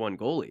number one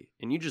goalie,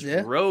 and you just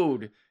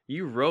rode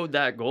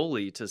that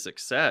goalie to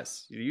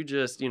success. You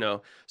just,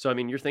 so I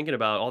mean, you're thinking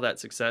about all that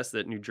success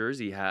that New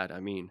Jersey had. I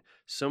mean,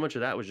 so much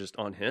of that was just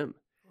on him.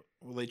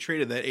 Well, they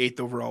traded that 8th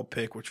overall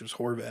pick, which was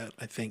Horvat.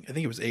 I think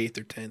it was 8th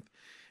or 10th,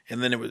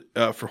 and then it was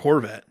for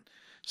Horvat.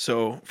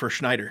 So for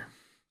Schneider,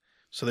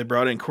 so they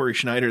brought in Corey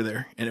Schneider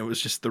there, and it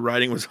was just the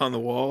writing was on the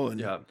wall,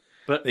 and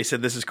but they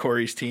said this is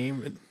Corey's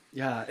team, and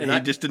and he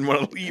just didn't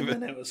want to leave it.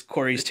 And it was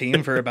Corey's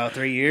team for about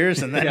 3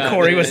 years, and then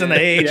Corey was in the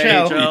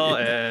AHL.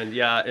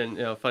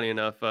 And funny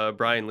enough,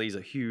 Brian Lee's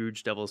a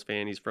huge Devils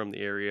fan. He's from the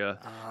area,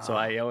 so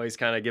I always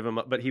kind of give him.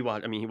 But he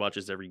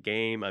watches every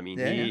game.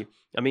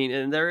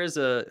 And there is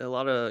a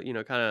lot of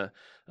kind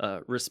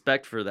of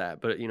respect for that.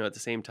 But at the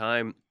same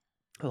time,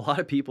 a lot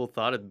of people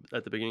thought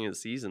at the beginning of the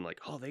season, like,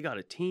 oh, they got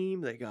a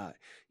team, they got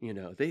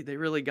they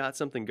really got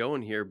something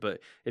going here. But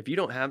if you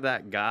don't have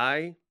that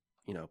guy,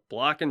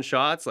 blocking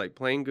shots, like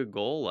playing good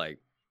goal, like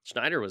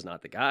Schneider was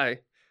not the guy.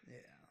 Yeah.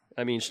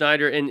 I mean,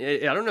 Schneider, and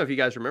I don't know if you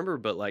guys remember,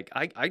 but like,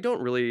 I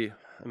don't really,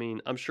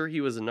 I'm sure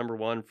he was a number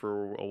one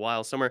for a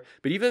while somewhere,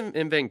 but even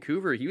in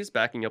Vancouver, he was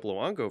backing up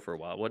Luongo for a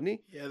while, wasn't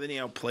he? Yeah, then he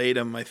outplayed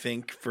him, I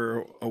think,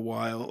 for a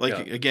while.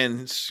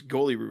 Again, it's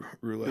goalie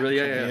roulette. Really,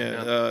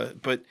 yeah.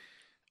 But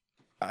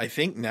I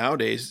think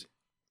nowadays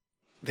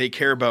they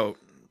care about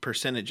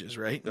percentages,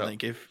 right? Yeah.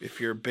 Like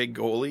if you're a big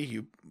goalie,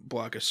 you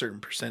block a certain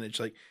percentage.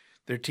 Like,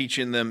 they're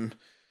teaching them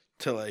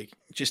to like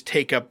just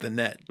take up the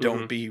net.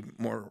 Don't be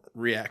more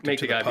reactive. Make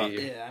to the puck.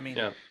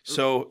 guy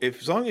So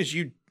as long as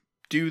you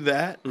do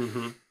that,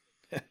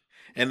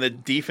 and the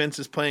defense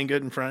is playing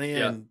good in front of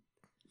you,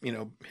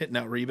 and hitting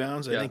out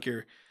rebounds, I think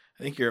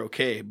you're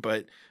okay.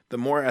 But the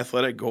more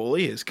athletic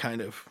goalie is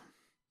kind of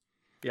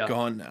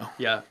gone now.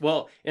 Yeah.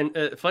 Well, and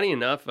funny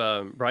enough,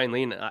 Brian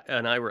Lee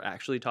and I were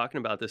actually talking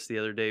about this the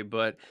other day.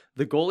 But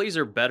the goalies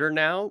are better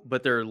now,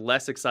 but they're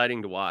less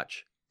exciting to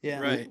watch. Yeah,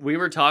 right. We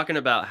were talking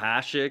about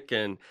Hasek,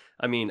 and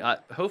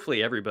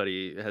hopefully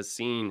everybody has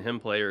seen him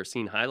play or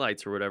seen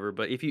highlights or whatever.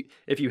 But if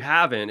you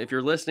haven't, if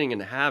you're listening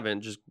and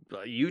haven't, just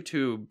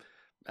YouTube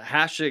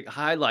Hasek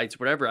highlights,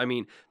 whatever.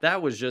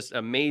 That was just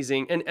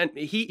amazing, and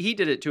he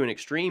did it to an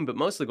extreme. But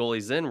most of the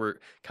goalies then were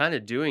kind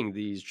of doing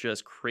these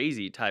just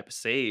crazy type of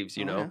saves,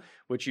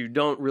 which you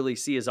don't really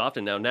see as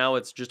often now. Now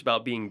it's just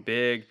about being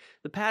big.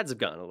 The pads have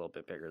gotten a little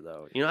bit bigger,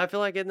 though. I feel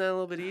like getting that a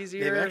little bit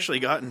easier. They've actually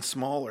gotten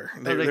smaller.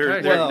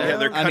 They're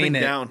cutting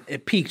down.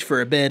 It peaked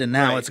for a bit, and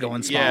now it's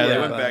going smaller. Yeah, they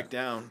went back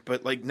down.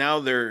 But like now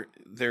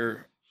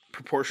they're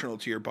proportional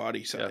to your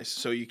body size,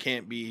 so you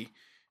can't be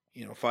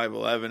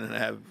 5'11" and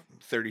have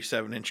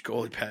 37-inch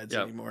goalie pads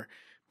anymore.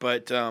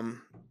 But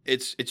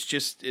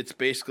it's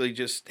basically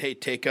just, hey,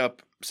 take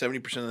up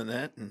 70% of the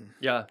net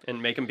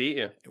and make him beat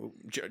you.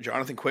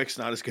 Jonathan Quick's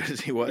not as good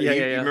as he was. You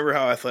remember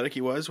how athletic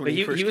he was when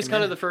he first came in? He was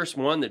kind of the first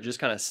one that just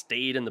kind of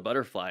stayed in the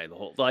butterfly the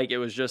whole. Like, it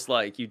was just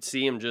like you'd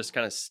see him just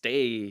kind of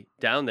stay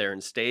down there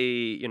and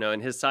stay,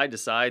 and his side to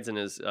sides and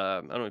his I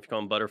don't know if you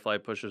call them butterfly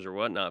pushes or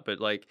whatnot, but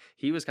like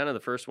he was kind of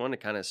the first one to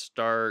kind of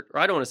start. Or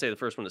I don't want to say the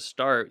first one to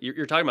start.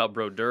 You're talking about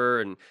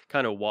Brodeur and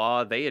kind of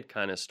Waugh. They had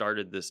kind of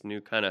started this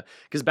new kind of,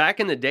 because back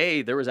in the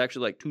day there was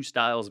actually like two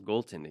styles of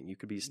goaltending. You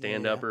could be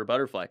stand up or a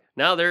butterfly.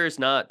 Now there's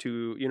not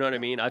two, you know what I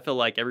mean? I feel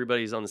like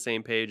everybody's on the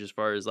same page as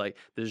far as like,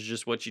 this is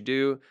just what you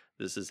do.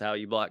 This is how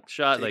you block the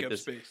shot.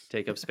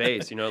 Take up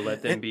space,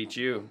 let them beat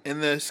you.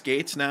 And the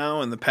skates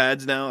now and the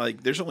pads now,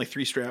 like there's only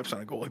 3 straps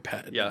on a goalie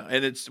pad. Yeah. Now,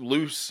 and it's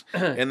loose.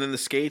 And then the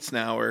skates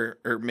now are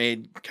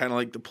made kind of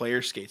like the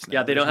player skates now.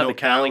 Yeah, they don't have the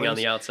cowling on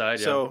the outside.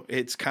 Yeah. So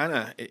it's kind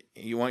of,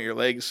 you want your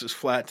legs as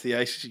flat to the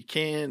ice as you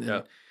can.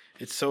 And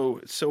it's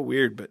so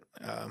weird. But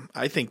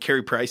I think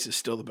Carey Price is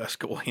still the best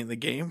goalie in the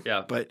game.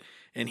 Yeah.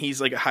 And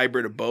he's like a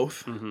hybrid of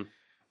both. Mm-hmm.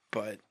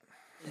 But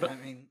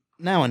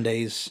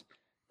nowadays,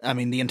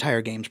 the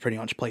entire game's pretty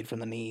much played from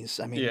the knees.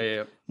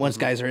 Once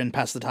guys are in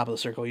past the top of the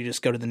circle, you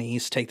just go to the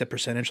knees, take the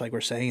percentage like we're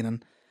saying.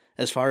 And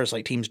as far as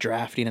like teams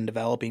drafting and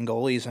developing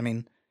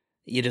goalies,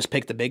 you just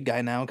pick the big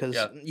guy now because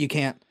you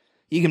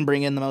can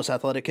bring in the most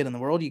athletic kid in the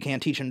world. You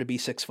can't teach him to be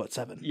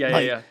 6'7".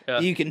 Yeah.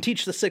 You can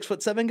teach the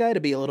 6'7" guy to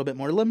be a little bit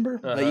more limber,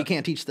 but you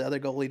can't teach the other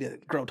goalie to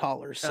grow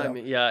taller. So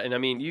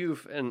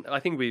and I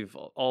think we've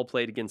all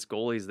played against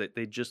goalies that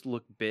they just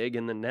look big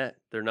in the net.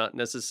 They're not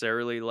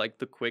necessarily like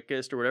the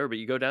quickest or whatever, but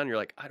you go down and you're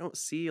like, I don't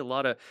see a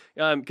lot of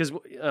because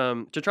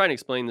to try and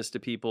explain this to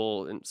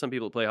people, and some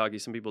people that play hockey,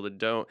 some people that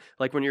don't,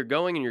 like when you're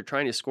going and you're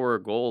trying to score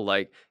a goal,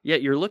 like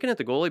you're looking at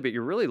the goalie, but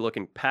you're really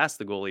looking past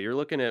the goalie. You're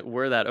looking at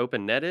where that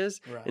open net is,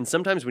 and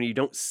sometimes when you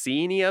don't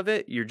see any of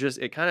it, you're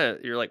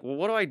like, well,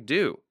 what do I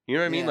do? You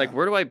know what I mean? Like,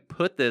 where do I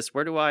put this?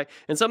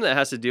 And some of that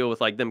has to deal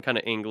with like them kind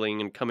of angling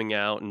and coming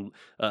out and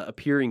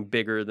appearing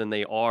bigger than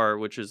they are,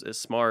 which is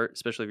smart,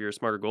 especially if you're a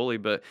smarter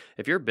goalie. But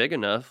if you're big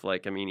enough,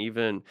 like,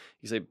 even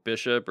you say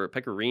Bishop or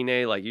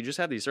Pecorine, like you just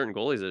have these certain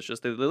goalies that's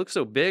just, they look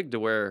so big to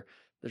where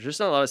there's just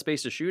not a lot of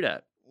space to shoot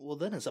at. Well,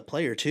 then as a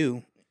player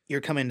too,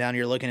 you're coming down,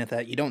 you're looking at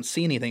that, you don't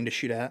see anything to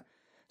shoot at.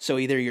 So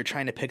either you're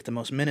trying to pick the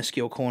most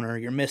minuscule corner,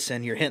 you're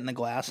missing, you're hitting the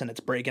glass and it's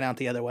breaking out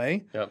the other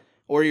way. Yep.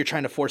 Or you're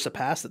trying to force a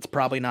pass that's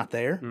probably not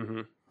there.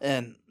 Mm-hmm.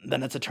 And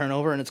then it's a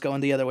turnover and it's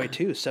going the other way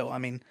too. So,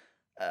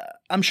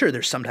 I'm sure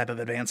there's some type of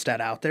advanced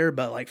stat out there,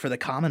 but like for the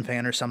common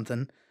fan or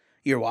something,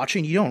 you're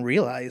watching, you don't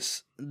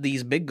realize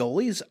these big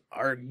goalies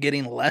are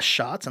getting less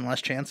shots and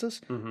less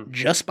chances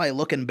just by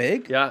looking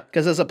big. Yeah.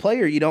 Because as a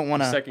player, you don't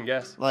want to second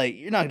guess. Like,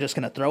 you're not just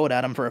going to throw it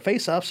at them for a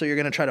face-off, so you're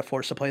going to try to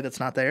force a play that's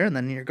not there, and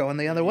then you're going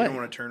the other way. You don't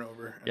want to turn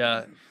over.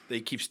 Yeah. They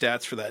keep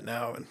stats for that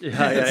now.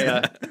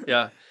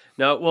 Yeah.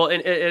 No, well,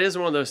 and it is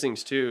one of those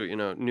things too.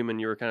 Numan,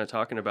 you were kind of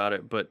talking about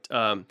it, but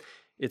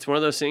it's one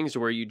of those things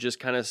where you just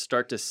kind of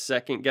start to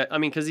second guess. I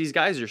mean, because these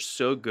guys are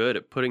so good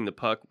at putting the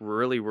puck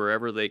really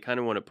wherever they kind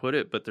of want to put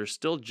it, but they're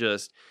still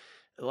just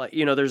like,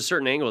 there's a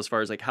certain angle as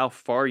far as like how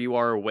far you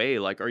are away.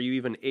 Like, are you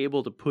even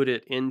able to put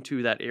it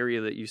into that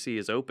area that you see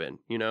is open?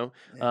 Yeah.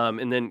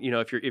 And then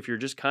if you're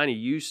just kind of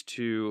used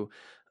to.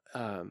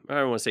 I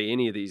don't want to say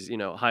any of these,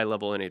 high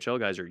level NHL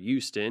guys are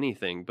used to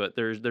anything, but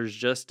there's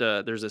just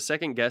there's a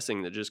second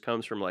guessing that just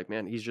comes from like,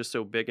 man, he's just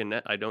so big in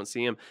net. I don't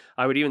see him.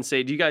 I would even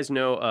say, do you guys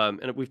know?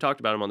 And we've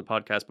talked about him on the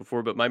podcast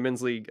before, but my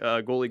men's league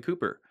goalie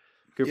Cooper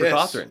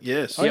Cothran.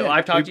 Yes.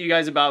 I've talked to you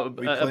guys about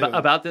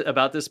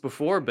this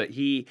before, but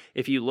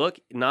if you look,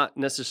 not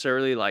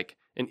necessarily like,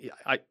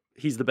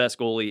 he's the best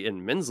goalie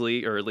in men's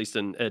league, or at least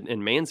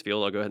in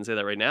Mansfield. I'll go ahead and say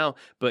that right now,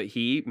 but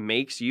he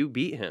makes you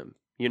beat him.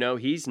 He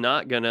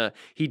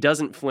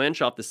doesn't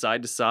flinch off the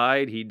side to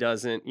side. He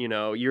doesn't,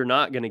 you're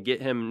not going to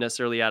get him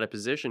necessarily out of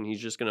position. He's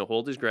just going to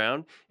hold his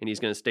ground, and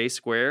he's going to stay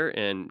square,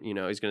 and,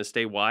 he's going to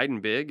stay wide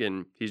and big,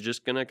 and he's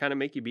just going to kind of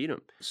make you beat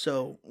him.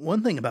 So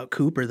one thing about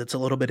Cooper that's a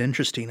little bit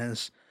interesting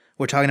is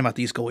we're talking about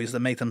these goalies that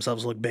make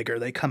themselves look bigger.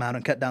 They come out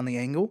and cut down the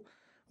angle.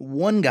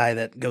 One guy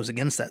that goes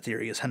against that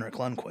theory is Henrik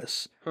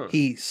Lundqvist. Huh.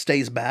 He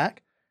stays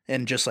back,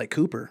 and just like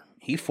Cooper,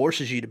 he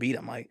forces you to beat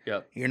him. Like,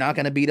 You're not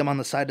going to beat him on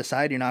the side to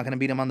side. You're not going to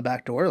beat him on the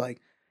back door. Like,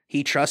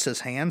 he trusts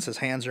his hands. His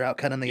hands are out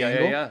cutting the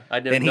angle. Yeah.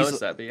 I didn't notice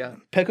that, but yeah.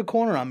 Pick a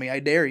corner on me.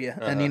 I dare you.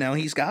 Uh-huh. And,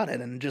 he's got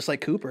it. And just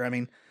like Cooper, I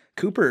mean,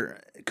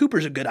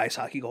 Cooper's a good ice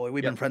hockey goalie.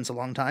 We've been friends a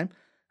long time.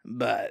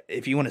 But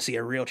if you want to see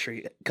a real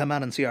treat, come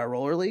out and see our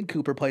roller league.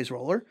 Cooper plays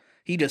roller.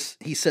 He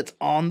sits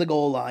on the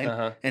goal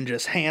line and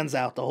just hands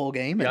out the whole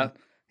game. And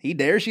he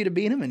dares you to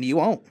beat him, and you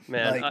won't.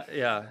 Man,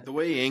 the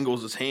way he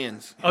angles his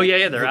hands. Oh,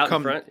 yeah, they're out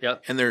in front.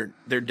 Yep. And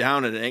they're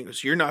down at an angle,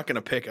 so you're not going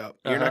to pick up.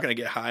 You're not going to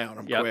get high on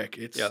them quick.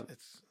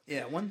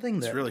 One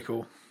thing that's really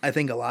cool. I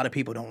think a lot of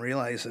people don't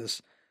realize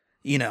is,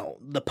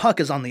 the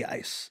puck is on the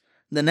ice.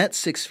 The net's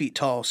 6 feet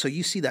tall, so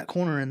you see that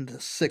corner in the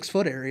 6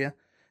 foot area,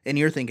 and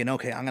you're thinking,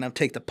 okay, I'm going to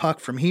take the puck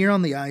from here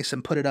on the ice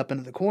and put it up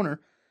into the corner.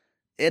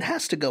 It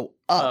has to go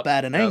up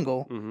at an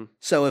angle. Mm-hmm.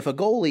 So if a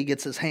goalie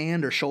gets his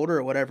hand or shoulder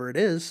or whatever it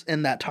is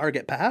in that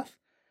target path,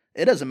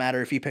 it doesn't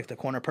matter if you pick the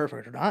corner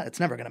perfect or not. It's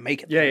never going to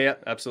make it. Yeah,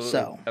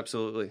 absolutely.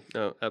 Absolutely.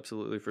 No,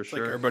 absolutely, for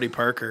sure. Like our buddy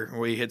Parker,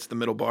 where he hits the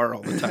middle bar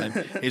all the time.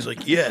 He's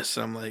like, yes.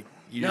 I'm like,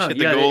 you just hit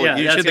the goal.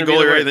 You just hit the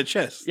goalie right in the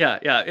chest. Yeah.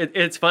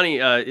 It's funny.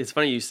 It's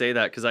funny you say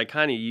that, because I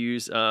kind of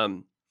use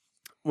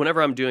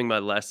whenever I'm doing my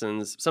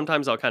lessons,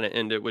 sometimes I'll kind of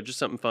end it with just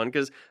something fun,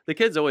 because the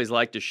kids always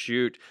like to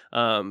shoot.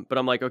 But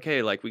I'm like,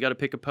 okay, like we got to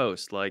pick a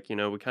post. Like, we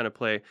kind of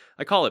play,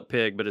 I call it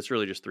pig, but it's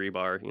really just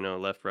 3-bar,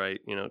 left, right,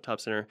 top,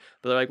 center.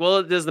 But they're like,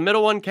 well, does the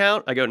middle one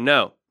count? I go,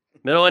 no.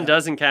 Middle one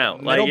doesn't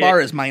count. Middle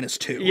bar is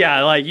 -2.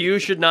 Yeah, like you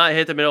should not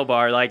hit the middle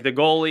bar. Like the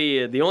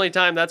goalie, the only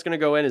time that's going to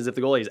go in is if the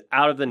goalie is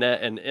out of the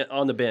net and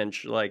on the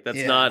bench. Like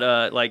that's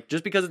not like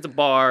just because it's a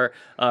bar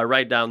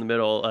right down the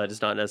middle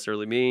does not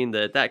necessarily mean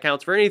that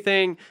counts for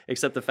anything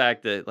except the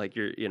fact that like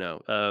you're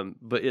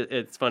but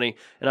it's funny,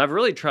 and I've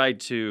really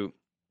tried to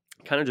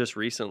kind of just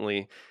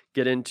recently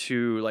get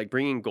into like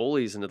bringing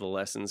goalies into the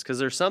lessons, because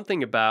there's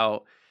something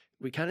about.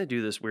 We kind of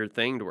do this weird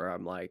thing to where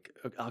I'm like,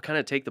 I'll kind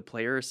of take the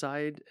player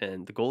aside,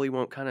 and the goalie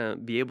won't kind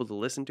of be able to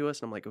listen to us.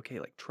 And I'm like, okay,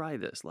 like try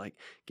this, like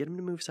get him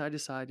to move side to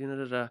side,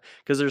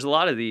 because there's a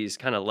lot of these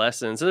kind of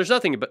lessons, and there's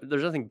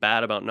nothing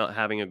bad about not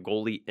having a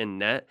goalie in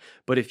net.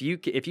 But if you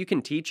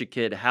can teach a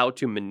kid how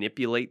to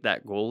manipulate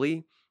that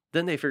goalie,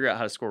 then they figure out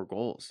how to score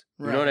goals.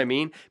 You know what I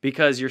mean?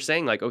 Because you're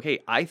saying like, okay,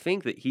 I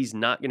think that he's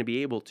not going to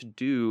be able to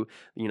do,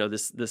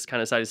 this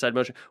kind of side-to-side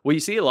motion. Well, you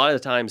see a lot of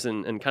the times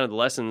in kind of the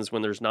lessons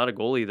when there's not a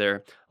goalie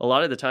there, a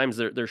lot of the times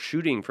they're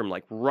shooting from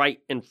like right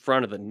in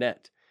front of the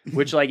net.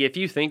 Which, like, if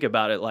you think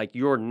about it, like,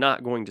 you're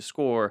not going to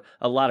score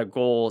a lot of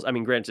goals. I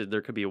mean, granted,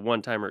 there could be a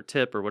one-timer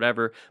tip or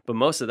whatever, but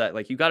most of that,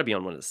 like, you got to be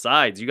on one of the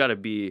sides. You got to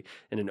be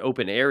in an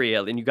open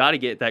area, and you got to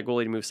get that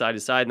goalie to move side to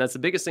side. And that's the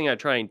biggest thing I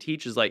try and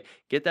teach is, like,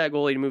 get that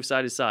goalie to move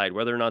side to side,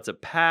 whether or not it's a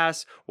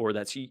pass or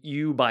that's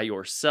you by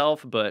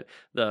yourself. But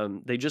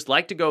they just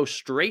like to go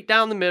straight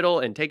down the middle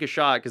and take a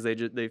shot because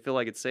they feel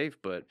like it's safe,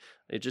 but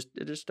it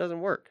just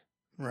doesn't work.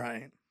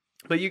 Right.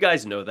 But you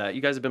guys know that.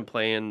 You guys have been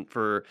playing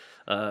for,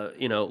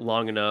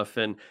 long enough.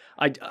 And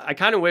I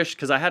kind of wish,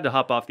 because I had to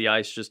hop off the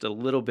ice just a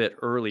little bit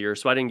earlier,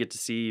 so I didn't get to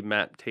see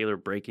Matt Taylor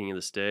breaking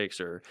the sticks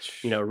or,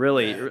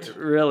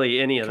 really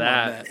any of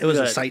that. It was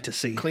a sight to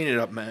see. Clean it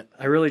up, Matt.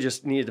 I really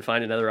just needed to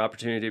find another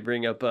opportunity to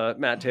bring up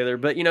Matt Taylor.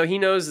 But, he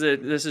knows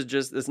that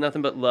it's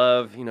nothing but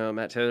love.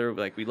 Matt Taylor,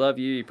 like, we love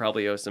you. You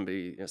probably owe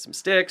somebody some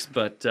sticks.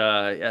 But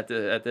at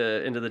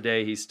the end of the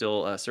day, he's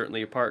still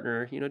certainly a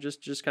partner,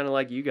 just kind of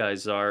like you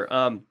guys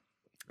are.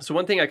 So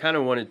one thing I kind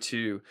of wanted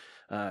to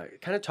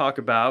kind of talk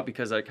about,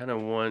 because I kind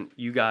of want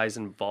you guys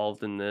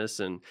involved in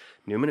this, and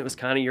Numan, it was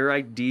kind of your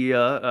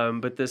idea,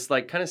 but this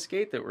like kind of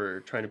skate that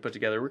we're trying to put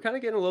together, we're kind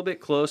of getting a little bit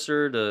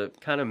closer to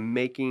kind of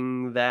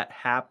making that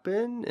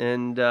happen.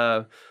 And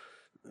are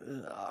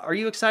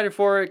you excited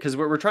for it? Because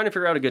we're trying to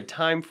figure out a good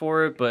time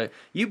for it, but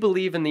you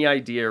believe in the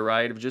idea,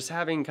 right, of just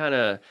having kind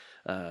of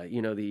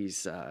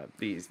these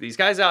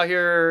guys out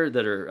here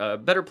that are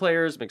better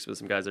players mixed with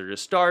some guys that are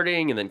just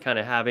starting, and then kind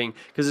of having,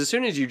 because as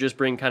soon as you just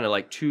bring kind of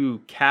like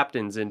two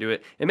captains into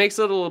it, it makes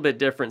it a little bit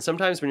different.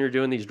 Sometimes when you're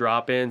doing these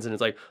drop-ins and it's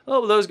like,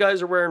 oh, those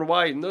guys are wearing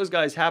white and those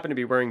guys happen to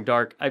be wearing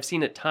dark. I've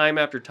seen it time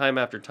after time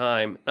after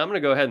time. I'm going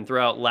to go ahead and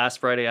throw out last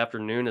Friday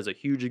afternoon as a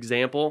huge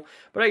example,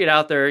 but I get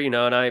out there, and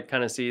I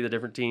kind of see the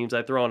different teams.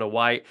 I throw on a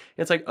white.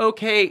 It's like,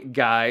 okay,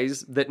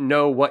 guys that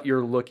know what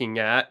you're looking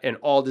at and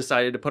all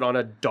decided to put on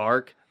a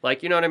dark.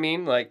 Like, you know what I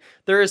mean? Like,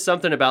 there is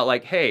something about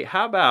like, hey,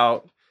 how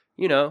about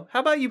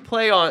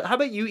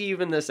you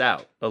even this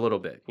out a little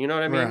bit? You know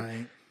what I mean?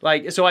 Right.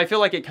 Like, so I feel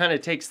like it kind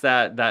of takes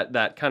that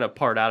kind of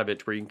part out of it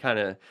to where you can kind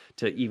of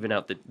to even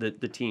out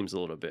the teams a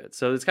little bit.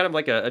 So it's kind of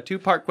like a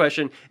two-part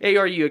question. A,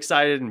 are you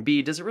excited? And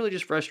B, does it really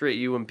just frustrate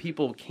you when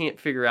people can't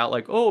figure out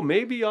like, oh,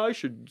 maybe I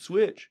should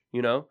switch,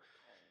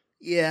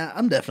 Yeah,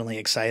 I'm definitely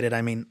excited.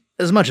 I mean,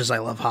 as much as I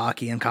love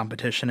hockey and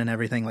competition and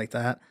everything like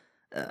that,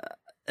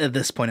 at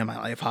this point in my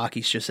life,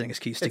 hockey's just an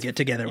excuse to get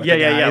together with the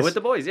guys. With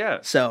the boys, yeah.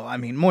 So, I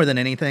mean, more than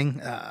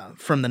anything,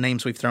 from the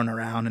names we've thrown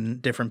around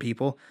and different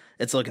people,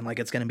 it's looking like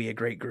it's going to be a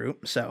great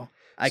group. So,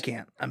 I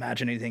can't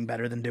imagine anything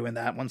better than doing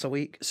that once a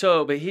week.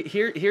 So, but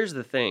here's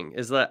the thing,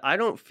 is that I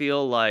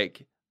feel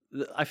like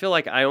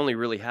I only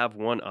really have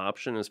one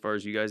option as far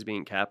as you guys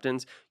being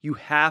captains. You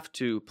have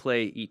to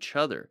play each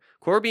other.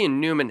 Corby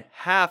and Numan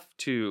have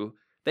to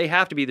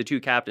be the two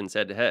captains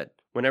head to head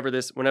whenever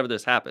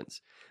this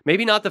happens.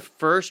 Maybe not the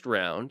first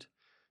round,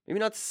 maybe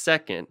not the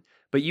second,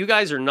 but you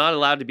guys are not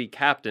allowed to be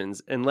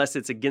captains unless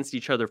it's against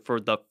each other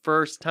for the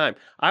first time.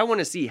 I want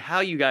to see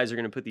how you guys are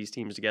going to put these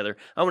teams together.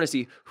 I want to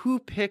see who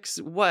picks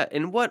what,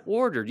 in what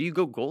order. Do you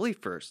go goalie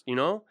first,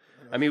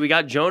 I mean, we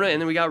got Jonah and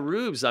then we got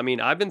Rubes. I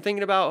mean, I've been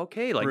thinking about,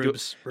 okay, like,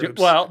 Rubes.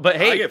 But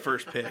hey, I get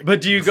first pick.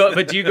 But do you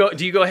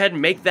go ahead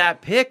and make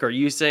that pick? Or are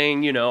you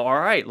saying, all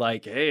right,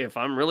 like, hey, if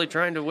I'm really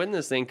trying to win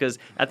this thing, because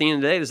at the end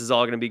of the day, this is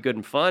all going to be good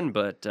and fun.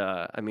 But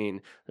I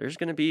mean, there's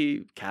going to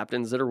be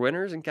captains that are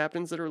winners and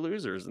captains that are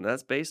losers, and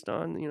that's based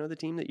on the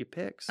team that you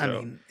pick. So. I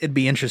mean, it'd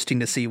be interesting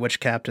to see which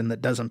captain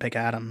that doesn't pick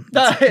Adam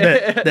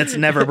that's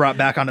never brought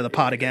back onto the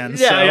pod again.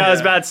 Yeah, I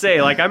was about to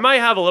say, like, I might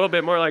have a little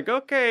bit more like,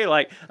 okay,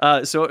 like,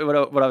 so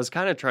what I was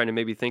kind of trying to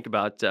maybe think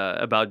about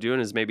doing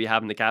is maybe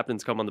having the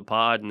captains come on the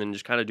pod and then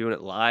just kind of doing it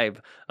live.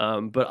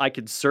 But I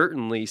could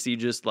certainly see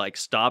just like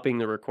stopping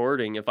the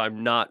recording if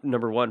I'm not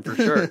number one for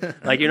sure.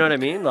 Like, you know what I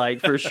mean?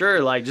 Like, for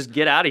sure, like, just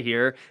get out of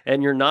here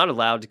and you're not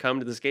allowed to come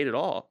to the skate at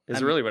all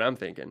is really what I'm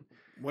thinking.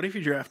 What if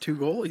you draft two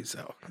goalies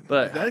though?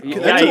 But that's I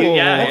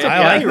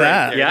like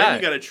that. Yeah, then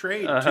you got to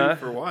trade 2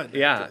 for 1.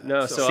 Yeah,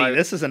 no. So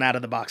this is an out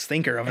of the box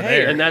thinker over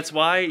there, and that's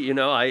why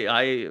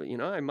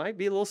I might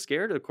be a little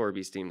scared of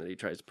Corby's team that he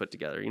tries to put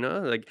together.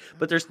 Like,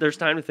 but there's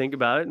time to think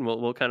about it, and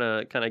we'll kind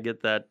of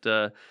get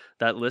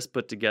that list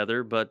put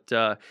together. But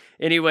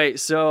anyway,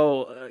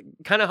 so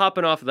kind of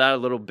hopping off of that a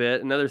little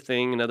bit.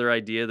 Another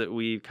idea that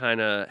we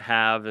kind of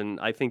have, and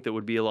I think that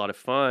would be a lot of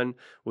fun,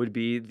 would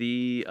be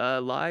the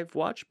live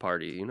watch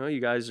party. You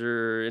guys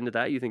are into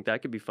that. You think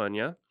that could be fun,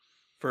 yeah?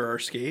 For our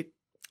skate?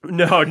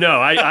 No.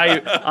 I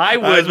would. I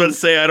was about to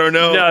say I don't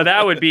know. No,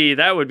 that would be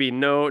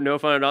no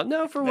fun at all.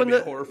 No, for when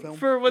the horror film?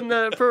 for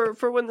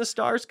when the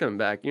stars come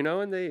back,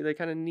 and they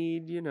kind of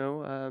need,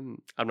 I'm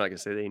not gonna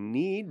say they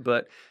need,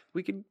 but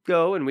we could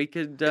go and we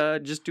could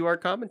just do our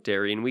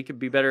commentary and we could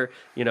be better.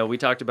 We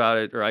talked about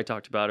it, or I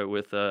talked about it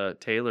with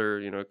Taylor,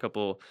 a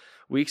couple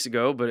weeks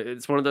ago, but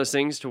it's one of those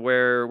things to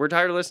where we're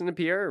tired of listening to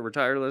Pierre, we're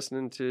tired of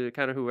listening to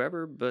kind of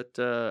whoever, but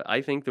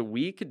I think that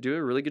we could do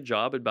a really good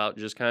job about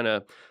just kind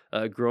of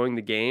growing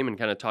the game and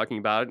kind of talking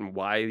about it and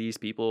why these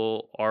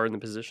people are in the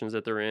positions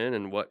that they're in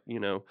and what,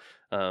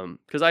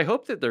 because I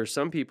hope that there's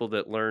some people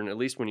that learn, at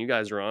least when you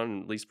guys are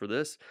on, at least for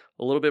this,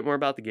 a little bit more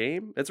about the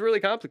game. It's really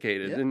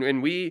complicated,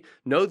 and we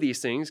know these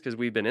things because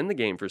we've been in the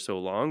game for so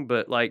long,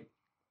 but like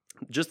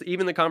just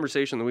even the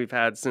conversation that we've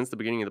had since the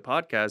beginning of the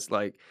podcast,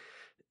 like,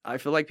 I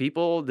feel like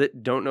people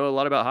that don't know a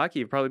lot about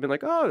hockey have probably been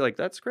like, oh, like,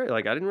 that's great.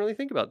 Like, I didn't really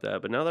think about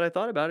that. But now that I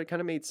thought about it, it kind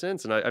of made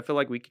sense. And I feel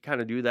like we could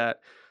kind of do that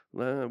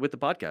with the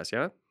podcast,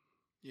 yeah?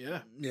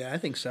 Yeah, I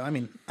think so. I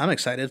mean, I'm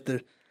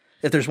excited.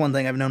 If there's one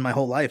thing I've known my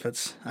whole life,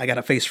 it's I got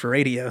a face for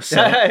radio.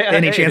 So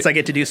any chance I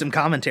get to do some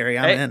commentary,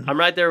 I'm in. I'm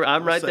right there.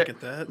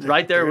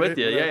 Right there with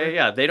you.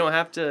 Yeah. They don't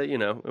have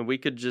to, we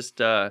could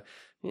just...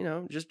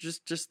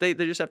 just they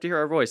just have to hear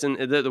our voice. And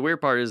the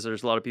weird part is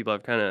there's a lot of people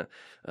I've kind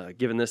of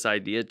given this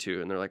idea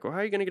to, and they're like, well, how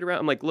are you going to get around?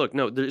 I'm like, look,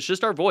 no, it's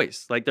just our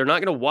voice. Like, they're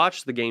not going to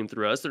watch the game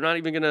through us. They're not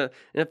even going to,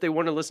 and if they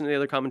want to listen to the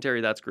other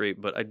commentary, that's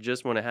great. But I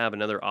just want to have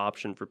another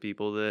option for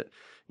people that,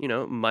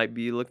 might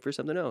be looking for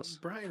something else.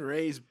 Brian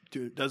Ray's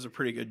does a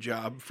pretty good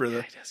job for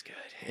the. He does good.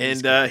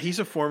 And he's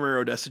a former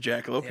Odessa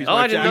Jackalope. Yeah.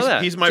 I didn't know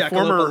that. He's my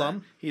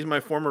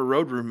former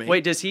road roommate.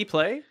 Wait, does he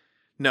play?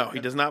 No, he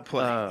does not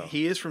play. Oh.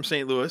 He is from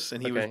St. Louis,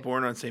 and he was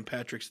born on St.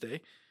 Patrick's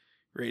Day.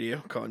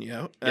 Radio, calling you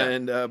out. Yeah.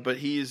 And but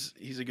he's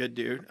a good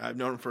dude. I've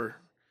known him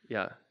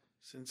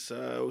since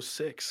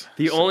 2006.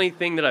 The only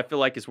thing that I feel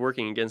like is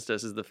working against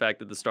us is the fact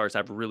that the Stars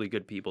have really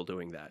good people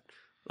doing that.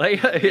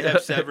 Like they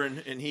have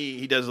Severin, and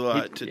he does a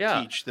lot to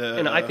teach the.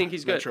 And I think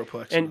he's good.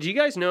 Metroplex. And do you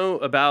guys know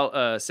about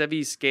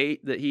Sevi's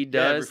skate that he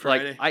does?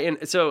 Every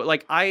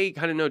Friday. I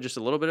kind of know just a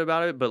little bit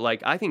about it, but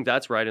like I think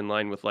that's right in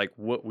line with like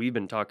what we've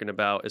been talking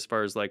about as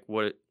far as like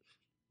what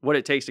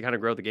it takes to kind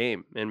of grow the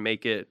game and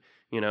make it,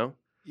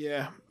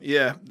 Yeah.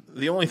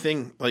 The only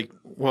thing,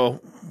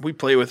 we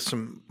play with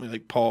some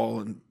like Paul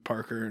and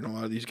Parker and a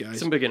lot of these guys.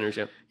 Some beginners,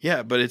 yeah.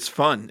 Yeah, but it's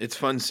fun. It's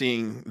fun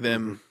seeing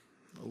them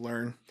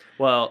learn.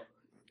 Well,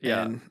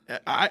 yeah. And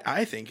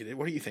I think it.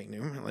 What do you think,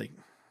 Numan?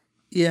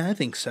 Yeah, I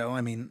think so.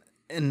 I mean,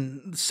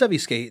 in Sevi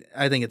skate,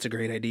 I think it's a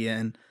great idea.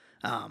 And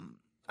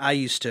I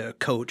used to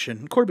coach,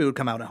 and Corby would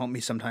come out and help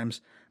me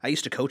sometimes. I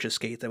used to coach a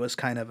skate that was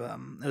kind of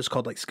it was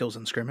called like skills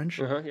and scrimmage.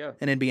 Yeah.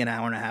 And it'd be an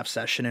hour and a half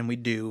session, and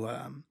we'd do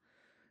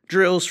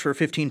drills for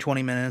 15,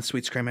 20 minutes.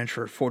 We'd scrimmage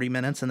for 40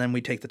 minutes, and then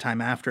we'd take the time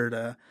after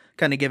to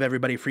kind of give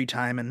everybody free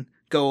time and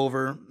go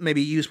over,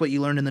 maybe use what you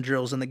learned in the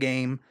drills in the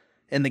game,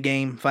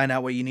 find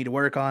out what you need to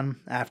work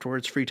on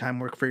afterwards, free time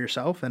work for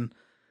yourself. And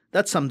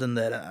that's something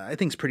that I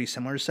think is pretty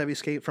similar to Sevi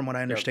skate. From what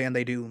I understand,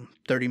 They do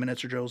 30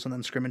 minutes of drills and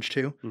then scrimmage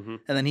too. Mm-hmm.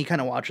 And then he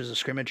kind of watches the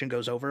scrimmage and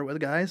goes over it with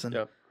guys. And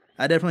yeah.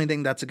 I definitely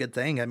think that's a good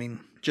thing. I mean,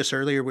 just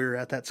earlier we were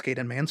at that skate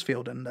in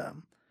Mansfield, and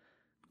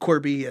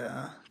Corby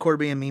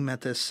and me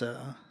met this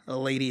a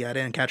lady. I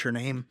didn't catch her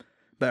name,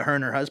 but her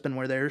and her husband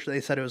were there. They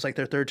said it was like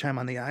their third time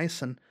on the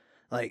ice, and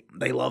like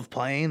they love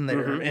playing.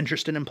 They're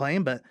interested in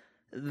playing, but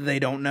they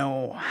don't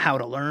know how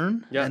to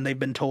learn. Yeah. And they've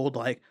been told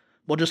like,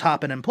 well, just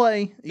hop in and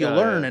play. You'll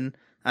learn. And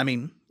I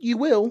mean, you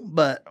will,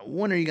 but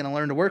when are you going to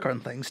learn to work on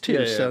things too?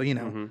 Yeah. So,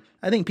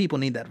 I think people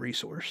need that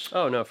resource.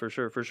 Oh no, for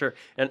sure.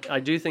 And I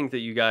do think that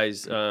you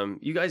guys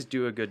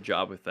do a good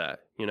job with that,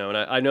 and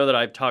I know that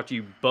I've talked to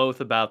you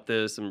both about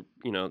this and,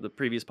 the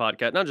previous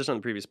podcast, not just on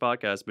the previous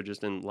podcast, but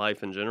just in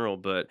life in general.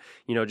 But,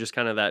 just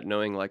kind of that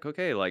knowing like,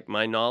 okay, like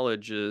my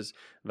knowledge is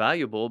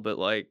valuable, but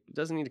like it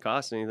doesn't need to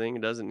cost anything.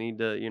 It doesn't need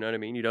to, you know what I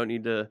mean? You don't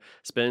need to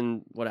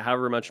spend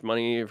however much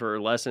money for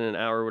a lesson, an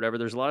hour or whatever.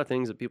 There's a lot of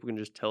things that people can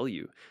just tell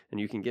you, and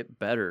you can get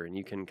better, and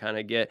you can kind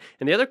of get,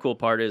 and the other cool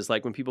part is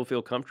like when people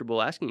feel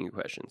comfortable asking you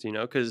questions,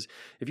 because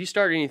if you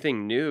start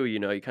anything new, you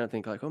kind of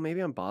think like, oh, maybe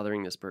I'm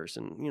bothering this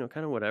person,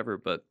 kind of whatever.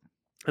 But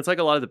it's like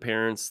a lot of the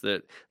parents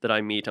that I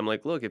meet, I'm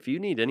like, look, if you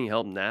need any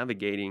help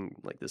navigating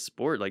like this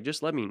sport, like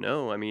just let me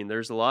know. I mean,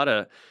 there's a lot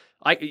of,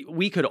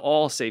 we could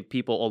all save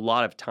people a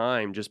lot of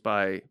time just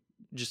by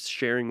just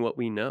sharing what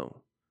we know,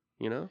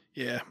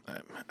 Yeah.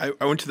 I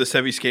went to the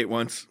Sevi skate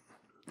once.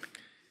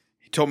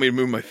 Told me to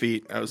move my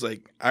feet. I was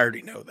like, I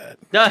already know that.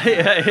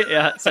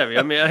 yeah, Sevi.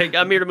 I mean,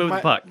 I'm here to move the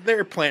puck.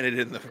 They're planted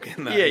in the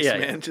ice,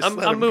 man. Just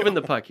I'm moving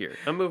the puck here.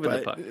 I'm moving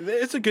the puck.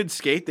 It's a good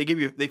skate. They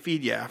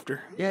feed you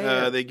after.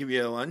 Yeah. They give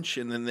you a lunch,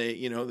 and then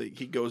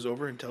he goes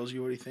over and tells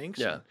you what he thinks.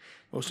 Yeah.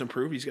 Most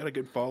improved. He's got a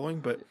good following,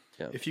 but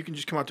if you can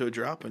just come out to a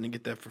drop in and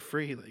get that for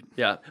free,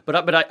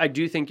 but I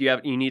do think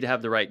you need to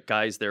have the right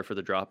guys there for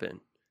the drop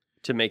in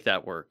to make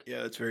that work.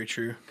 Yeah, that's very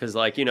true. Because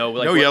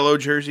no yellow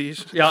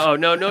jerseys. Yeah,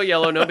 no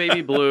yellow, no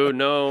baby blue,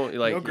 no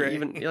gray.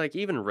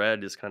 even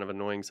red is kind of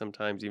annoying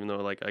sometimes. Even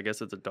though I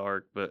guess it's a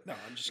dark, but no,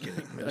 I'm just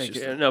kidding.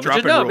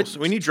 Rules.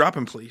 We need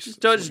drop-in, please.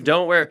 Just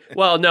don't wear.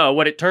 Well, no,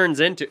 what it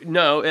turns into.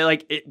 No,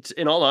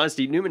 in all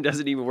honesty, Numan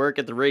doesn't even work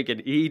at the rink,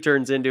 and he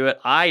turns into it.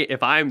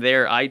 If I'm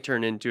there, I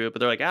turn into it. But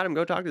they're like, Adam,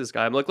 go talk to this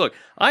guy. I'm like, look,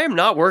 I am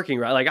not working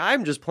right. Like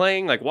I'm just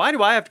playing. Like, why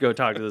do I have to go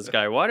talk to this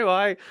guy? Why do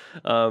I?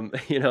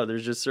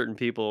 There's just certain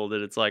people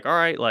that it's like, all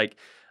right, like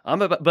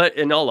but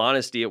in all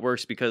honesty, it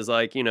works because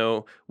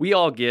we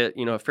all get,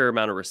 a fair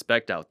amount of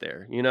respect out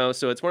there,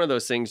 so it's one of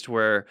those things to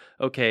where,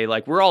 okay,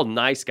 like we're all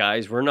nice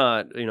guys. We're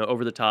not,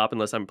 over the top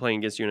unless I'm playing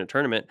against you in a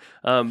tournament.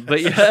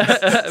 But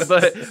yeah,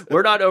 but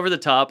we're not over the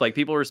top. Like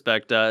people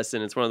respect us.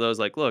 And it's one of those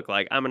like, look,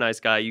 like I'm a nice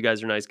guy. You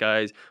guys are nice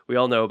guys. We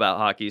all know about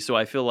hockey. So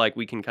I feel like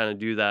we can kind of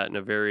do that in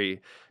a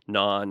very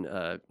kind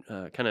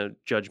of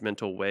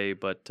judgmental way.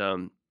 But,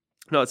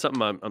 no, it's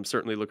something I'm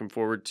certainly looking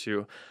forward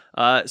to.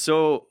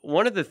 So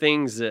one of the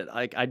things that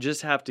I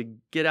just have to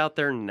get out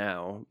there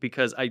now,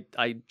 because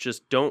I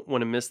just don't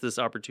want to miss this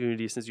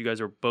opportunity since you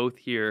guys are both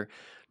here.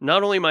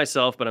 Not only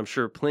myself, but I'm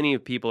sure plenty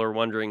of people are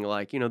wondering,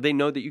 they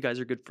know that you guys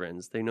are good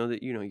friends. They know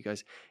that, you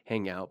guys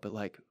hang out. But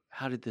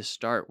how did this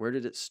start? Where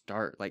did it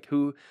start? Like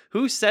who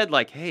said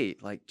like, hey,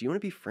 like, do you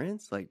want to be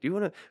friends? Like, do you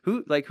want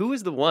to, who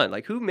is the one?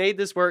 Like, who made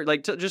this work?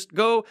 Like, to just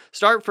go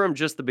start from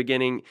just the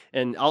beginning,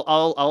 and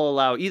I'll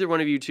allow either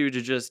one of you two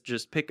to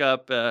just pick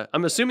up.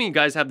 I'm assuming you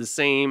guys have the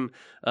same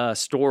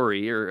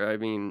story, or I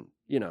mean,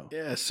 you know.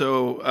 Yeah.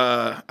 So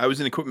I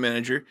was an equipment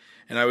manager,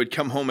 and I would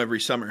come home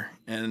every summer,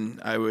 and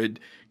I would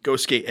go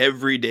skate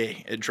every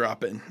day at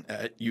drop-in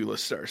at Euless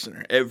Star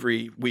Center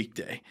every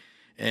weekday.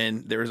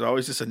 And there was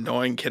always this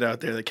annoying kid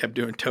out there that kept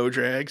doing toe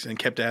drags and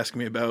kept asking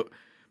me about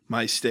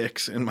my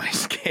sticks and my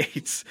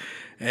skates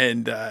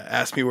and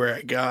asked me where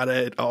I got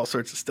it, all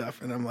sorts of stuff.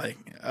 And I'm like,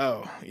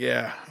 oh,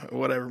 yeah,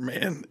 whatever,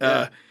 man.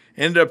 Yeah.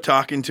 Ended up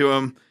talking to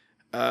him.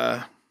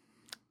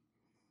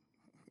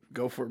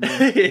 Go for it,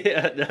 man.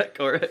 Yeah,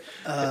 correct.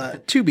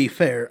 To be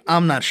fair,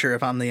 I'm not sure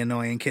if I'm the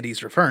annoying kid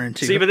he's referring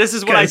to. See, but this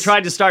is what I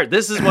tried to start.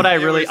 This is what I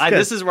really.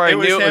 This is where I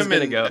knew it was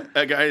going to go.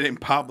 A guy named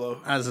Pablo.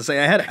 I was gonna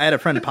say I had a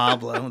friend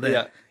Pablo.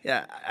 That,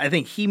 yeah, I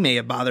think he may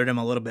have bothered him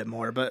a little bit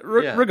more, but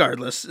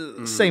regardless,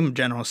 same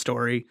general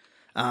story.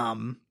 We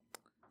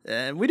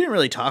didn't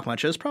really talk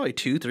much. It was probably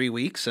 2-3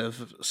 weeks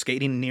of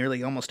skating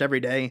nearly almost every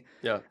day.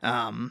 Yeah.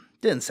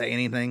 Didn't say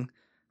anything.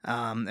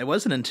 It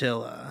wasn't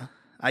until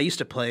I used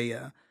to play.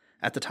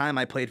 At the time,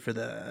 I played for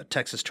the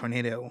Texas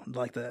Tornado,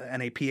 like the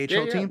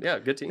NAPHL team. Yeah,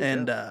 good team.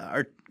 And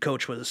our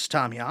coach was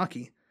Tom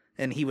Yockey,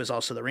 and he was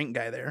also the rink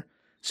guy there.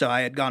 So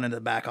I had gone into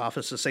the back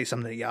office to say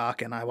something to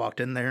Yock, and I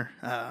walked in there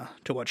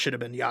to what should have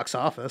been Yock's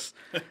office.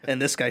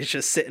 And this guy's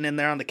just sitting in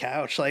there on the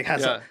couch, like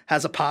has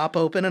a pop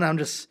open, and I'm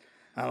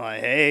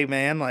like, hey,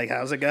 man, like,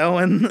 how's it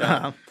going?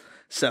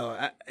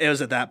 So it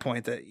was at that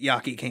point that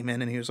Yockey came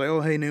in, and he was like, oh,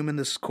 hey, Numan,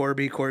 this is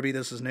Corby. Corby,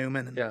 this is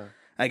Numan. And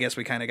I guess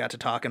we kind of got to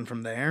talking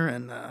from there,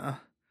 and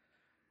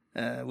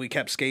we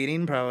kept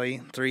skating probably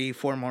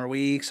 3-4 more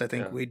weeks. I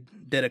think we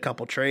did a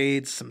couple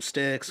trades, some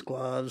sticks,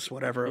 gloves,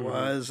 whatever it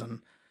was.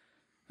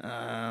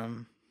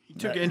 And he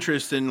took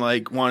interest in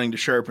like wanting to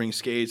sharpen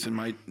skates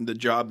and the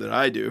job that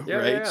I do,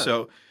 right? Yeah.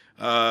 So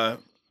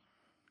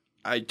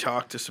I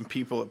talked to some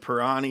people at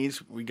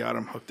Pirani's. We got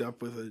him hooked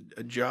up with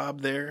a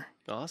job there.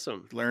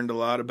 Awesome. Learned a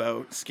lot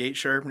about skate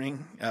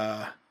sharpening,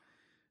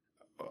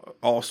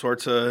 all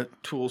sorts of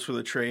tools for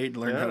the trade,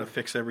 learned how to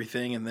fix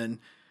everything, and then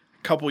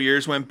couple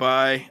years went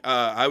by.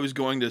 I was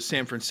going to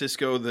San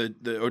Francisco.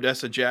 The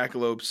Odessa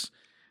Jackalopes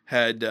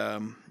had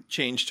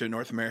changed to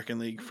North American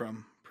League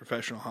from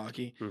professional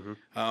hockey.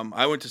 Mm-hmm.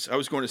 I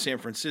was going to San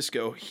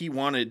Francisco. He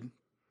wanted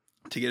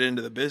to get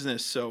into the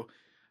business, so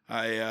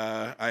I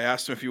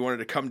asked him if he wanted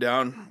to come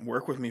down,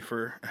 work with me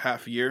for a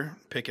half a year,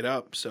 pick it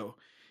up. So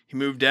he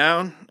moved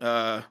down.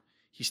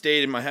 He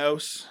stayed in my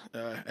house.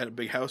 Had a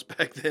big house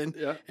back then,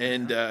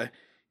 and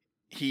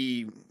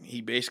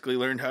he basically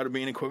learned how to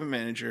be an equipment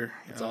manager.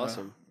 That's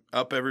awesome.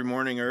 Up every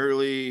morning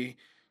early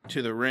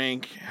to the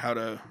rink, how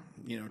to,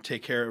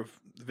 take care of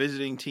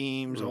visiting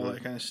teams, all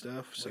that kind of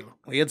stuff. So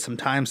we had some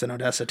times in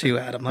Odessa too,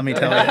 Adam. Let me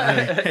tell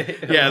you.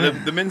 Yeah,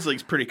 the men's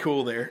league's pretty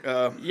cool there.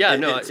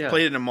 It's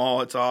played in a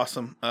mall. It's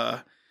awesome.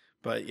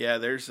 But yeah,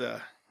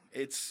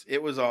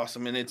 it was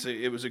awesome, and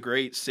it was a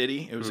great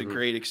city. It was a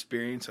great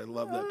experience. I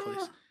love that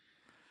place.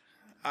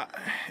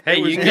 Hey,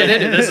 you can get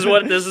into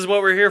it. This is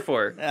what we're here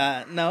for.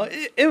 No,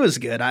 it was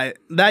good.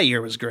 That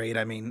year was great.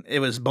 I mean, it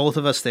was both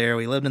of us there.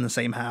 We lived in the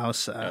same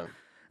house.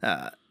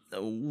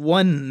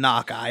 One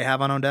knock I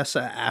have on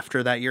Odessa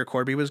after that year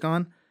Corby was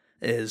gone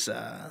is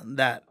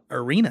that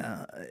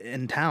arena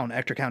in town,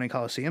 Ector County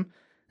Coliseum.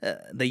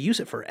 They use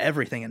it for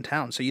everything in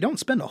town, so you don't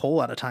spend a whole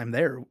lot of time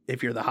there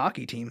if you're the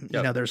hockey team.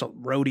 Yep. There's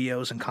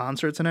rodeos and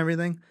concerts and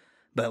everything.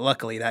 But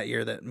luckily that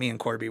year that me and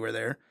Corby were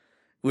there,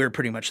 we were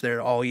pretty much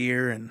there all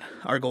year, and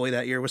our goalie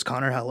that year was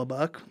Connor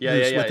Hellebuck,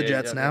 who's with the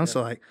Jets now.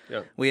 So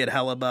we had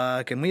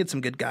Hellebuck, and we had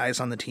some good guys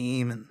on the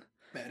team. And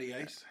Matty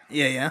Ice.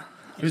 Yeah.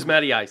 Who's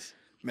Matty Ice?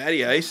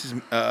 Matty Ice is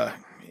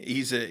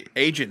he's an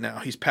agent now.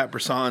 He's Pat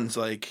Bresson's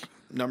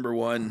number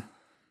one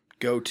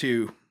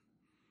go-to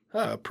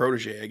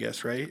protege, I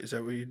guess. Right? Is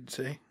that what you'd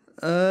say?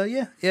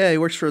 Yeah. He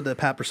works for the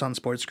Pat Bresson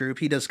Sports Group.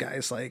 He does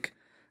guys like.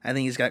 I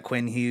think he's got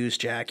Quinn Hughes,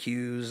 Jack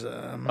Hughes.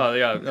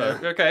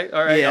 Okay.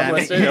 All right. Yeah, I'm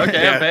listening.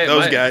 Okay.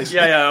 Those guys.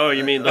 Yeah. Oh,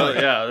 you mean those?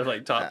 Yeah, they're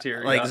like top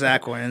tier. Like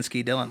Zach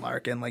Wierenski, Dylan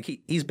Larkin. Like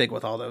he's big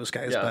with all those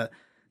guys. Yeah. But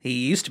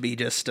he used to be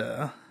just.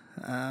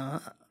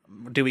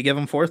 Do we give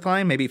him fourth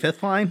line? Maybe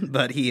fifth line?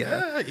 But he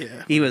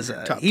was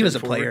a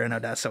player in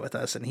Odessa with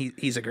us, and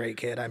he's a great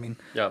kid. I mean,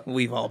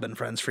 we've all been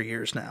friends for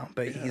years now.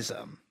 But he's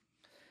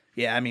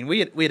I mean, we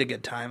had a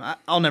good time.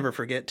 I'll never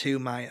forget too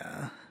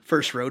my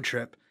first road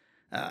trip.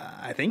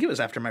 I think it was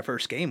after my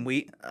first game.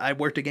 I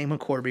worked a game with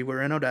Corby. We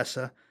were in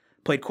Odessa,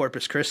 played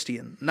Corpus Christi,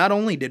 and not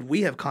only did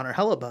we have Connor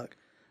Hellebuck,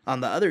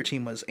 on the other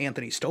team was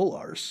Anthony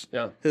Stolars,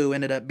 who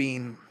ended up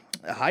being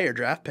a higher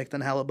draft pick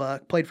than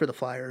Hellebuck, played for the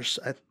Flyers.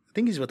 I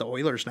think he's with the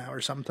Oilers now or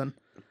something.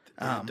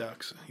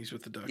 Ducks. He's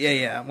with the Ducks.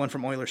 Yeah, went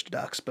from Oilers to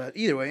Ducks. But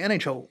either way,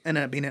 NHL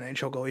ended up being an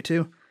NHL goalie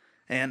too.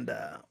 And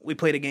we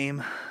played a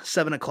game,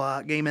 7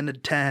 o'clock, game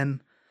ended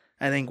 10.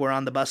 I think we're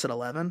on the bus at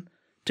 11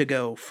 to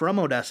go from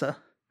Odessa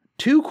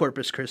to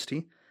Corpus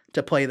Christi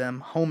to play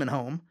them home and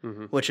home,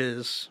 which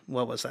is,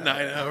 what was that?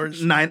 9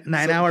 hours.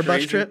 9-hour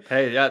bus trip.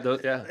 Hey,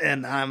 yeah.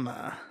 And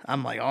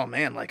I'm like, oh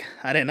man, like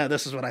I didn't know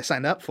this is what I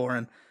signed up for.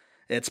 And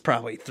it's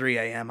probably 3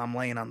 a.m. I'm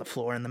laying on the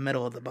floor in the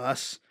middle of the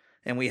bus,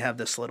 and we have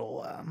this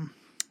little,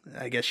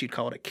 I guess you'd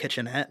call it a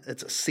kitchenette.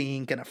 It's a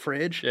sink and a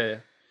fridge. Yeah.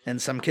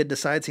 And some kid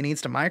decides he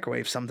needs to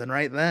microwave something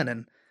right then,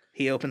 and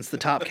he opens the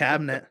top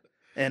cabinet,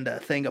 and a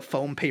thing of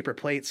foam paper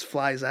plates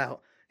flies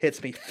out,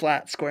 hits me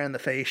flat square in the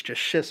face,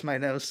 just shifts my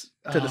nose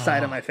to the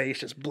side of my face,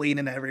 just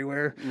bleeding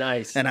everywhere.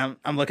 Nice. And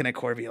I'm looking at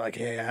Corby like,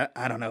 hey,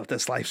 I don't know if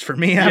this life's for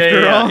me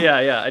after all.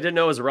 Yeah. I didn't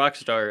know it was a rock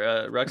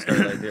star right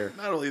there.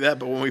 Not only that,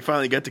 but when we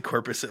finally got to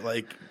Corpus at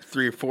like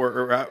 3 or 4,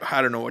 or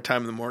I don't know what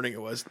time in the morning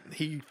it was,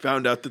 he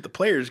found out that the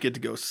players get to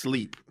go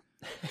sleep.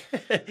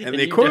 And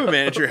the equipment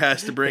manager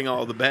has to bring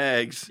all the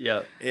bags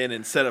in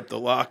and set up the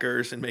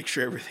lockers and make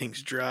sure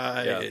everything's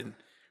dry and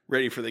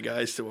ready for the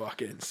guys to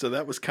walk in. So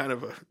that was kind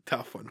of a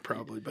tough one,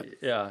 probably. But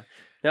yeah,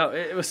 no,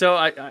 it was, so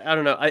I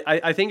don't know.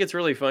 I think it's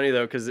really funny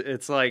though, because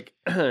it's like,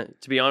 to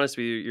be honest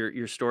with you,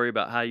 your story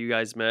about how you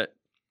guys met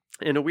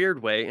in a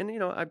weird way, and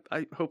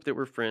I hope that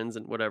we're friends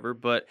and whatever,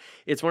 but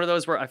it's one of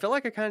those where I feel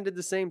like I kind of did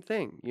the same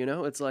thing.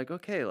 It's like,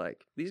 okay,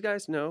 like these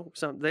guys know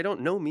something, they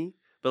don't know me.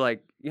 But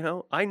like,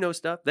 I know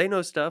stuff, they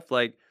know stuff,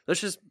 like,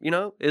 let's just,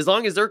 as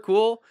long as they're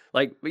cool,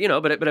 like,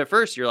 but at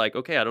first you're like,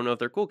 okay, I don't know if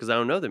they're cool because I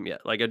don't know them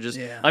yet. Like, I'm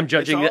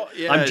judging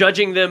I'm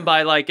judging them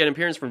by like an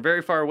appearance from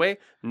very far away.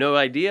 No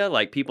idea.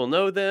 Like, people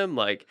know them,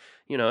 like,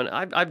 and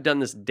I've done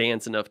this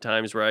dance enough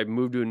times where I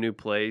moved to a new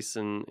place,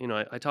 and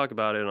I talk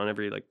about it on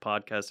every like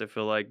podcast, I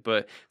feel like,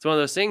 but it's one of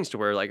those things to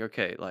where like,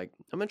 okay, like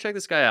I'm gonna check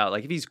this guy out.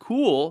 Like if he's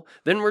cool,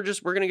 then we're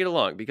gonna get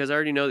along, because I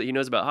already know that he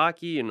knows about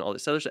hockey and all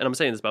this other stuff. And I'm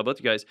saying this about both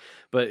you guys,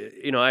 but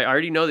I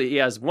already know that he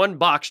has one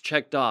box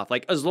checked off.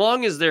 Like as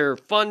long as they're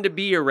fun to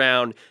be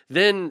around,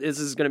 then this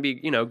is gonna be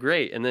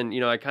great. And then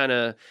I kind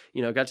of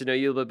got to know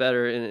you a little bit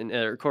better,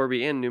 and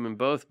Corby and Numan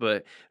both. But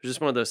it was just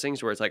one of those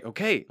things where it's like,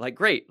 okay, like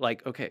great,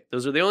 like okay,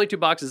 those are the only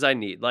 2 boxes I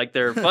need. Like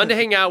they're fun to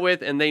hang out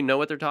with, and they know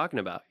what they're talking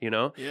about.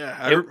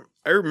 Yeah,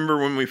 I remember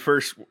when we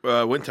first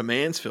went to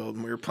Mansfield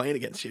and we were playing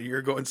against you. You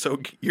were going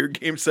your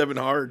game 7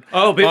 hard.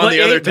 Oh, but on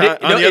the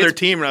other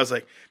team, and I was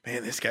like,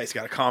 man, this guy's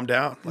got to calm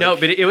down. Like, no,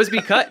 but it was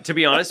because to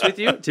be honest with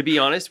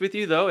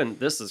you though, and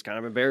this is kind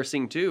of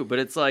embarrassing too, but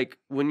it's like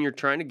when you're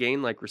trying to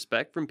gain like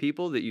respect from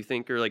people that you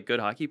think are like good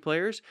hockey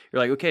players, you're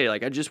like, okay,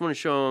 like I just want to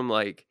show them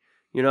like.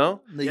 Yeah,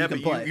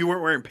 but you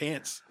weren't wearing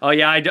pants. Oh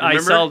yeah, I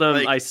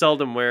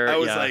seldom wear. I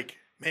was like,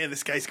 man,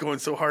 this guy's going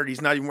so hard.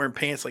 He's not even wearing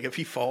pants. Like if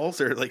he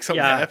falls or like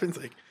something happens,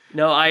 like.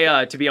 No,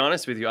 I to be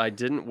honest with you, I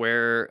didn't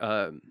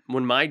wear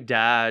when my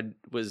dad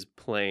was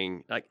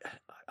playing. Like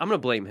I'm gonna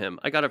blame him.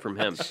 I got it from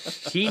him.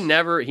 He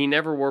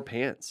never wore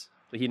pants.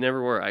 He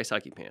never wore ice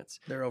hockey pants.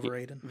 They're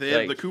overrated. They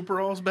had the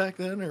Cooperalls back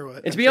then, or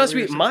what? And to be honest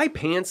with you, my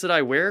pants that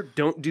I wear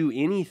don't do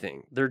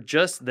anything. They're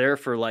just there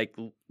for like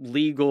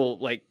legal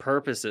like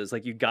purposes.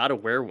 Like you got to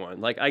wear one.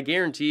 Like I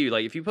guarantee you,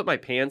 like if you put my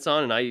pants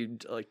on and I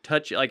like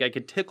touch, like I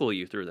could tickle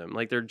you through them.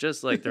 Like they're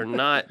just like they're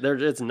not.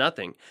 It's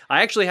nothing.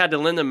 I actually had to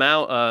lend them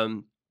out.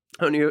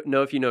 I don't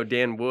know if you know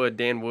Dan Wood.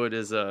 Dan Wood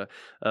is a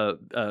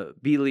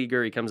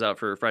B-leaguer. He comes out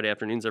for Friday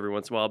afternoons every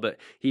once in a while, but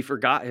he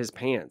forgot his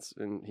pants.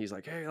 And he's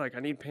like, hey, like, I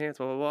need pants,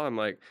 blah, blah, blah. I'm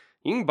like,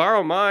 you can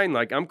borrow mine.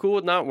 Like, I'm cool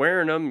with not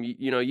wearing them.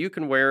 You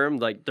can wear them.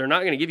 Like, they're not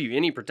going to give you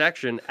any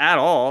protection at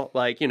all.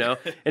 Like, and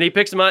he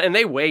picks them up, and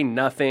they weigh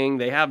nothing.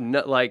 They have and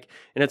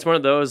it's one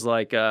of those,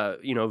 like,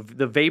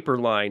 the Vapor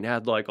line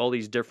had, like, all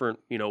these different,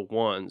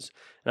 ones.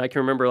 And I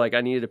can remember, like,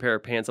 I needed a pair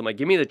of pants. I'm like,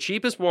 give me the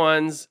cheapest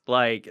ones,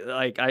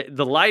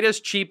 the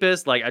lightest,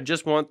 cheapest. Like, I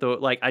just want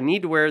I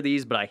need to wear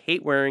these, but I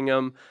hate wearing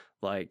them.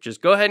 Like,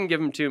 just go ahead and give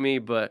them to me.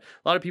 But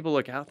a lot of people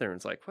look out there and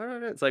it's like,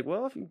 what? It's like,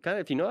 well,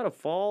 if you know how to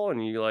fall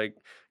and you like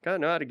kind of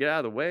know how to get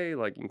out of the way,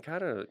 like you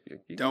kind of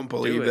don't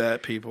believe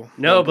that, people.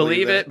 No, don't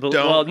believe it.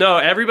 Well, no,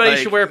 everybody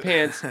should wear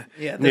pants.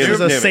 Yeah, this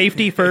is a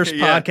safety first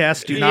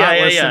podcast. Do not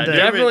listen to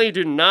definitely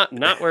do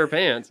not wear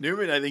pants.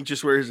 Numan, I think,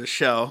 just wears a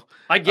shell.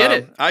 I get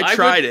it. I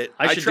tried it,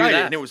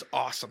 and it was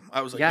awesome.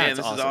 I was like, man,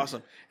 this is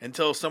awesome.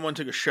 Until someone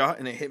took a shot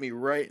and it hit me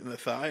right in the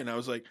thigh, and I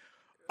was like,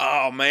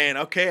 oh man,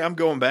 okay, I'm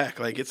going back.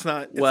 Like it's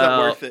not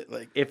worth it.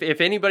 Like if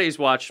anybody's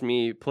watched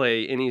me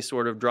play any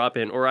sort of drop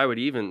in, or I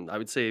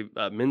would say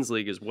men's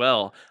league as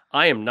well,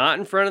 I am not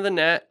in front of the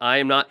net. I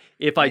am not.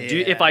 If I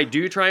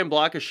do try and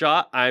block a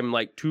shot, I'm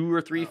like 2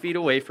 or 3 feet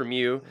away from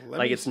you.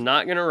 It's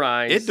not gonna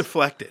rise. It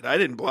deflected. I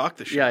didn't block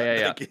the shot.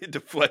 Yeah. Like, it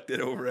deflected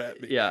over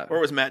at me. Yeah. Or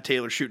was Matt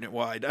Taylor shooting it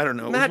wide? I don't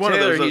know. Matt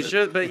Taylor,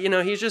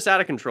 he's just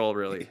out of control,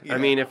 really. Yeah. I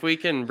mean, if we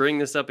can bring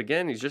this up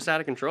again, he's just out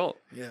of control.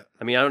 Yeah.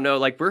 I mean, I don't know.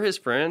 Like we're his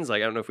friends.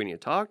 Like I don't know if we need to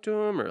talk to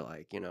him or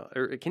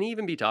or can he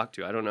even be talked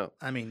to? I don't know.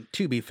 I mean,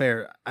 to be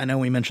fair, I know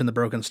we mentioned the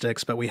broken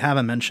sticks, but we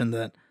haven't mentioned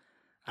that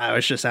I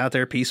was just out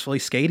there peacefully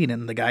skating,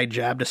 and the guy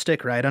jabbed a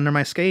stick right under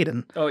my skate.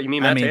 And oh, you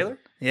mean Matt Taylor?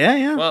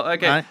 Yeah. Well,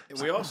 okay.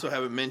 We also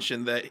haven't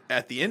mentioned that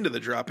at the end of the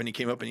drop, and he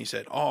came up and he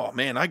said, "Oh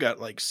man, I got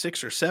like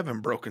 6 or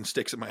 7 broken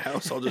sticks at my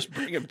house. I'll just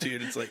bring them to you."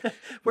 And it's like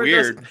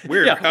weird.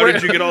 Yeah, How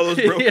did you get all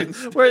those broken?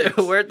 Yeah,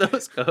 where'd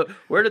those go?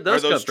 Where did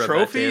those are those come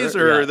trophies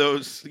from, or are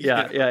those?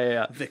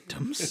 Yeah.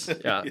 Victims.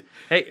 Yeah.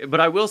 Hey, but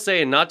I will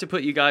say, not to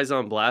put you guys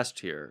on blast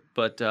here,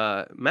 but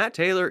Matt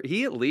Taylor,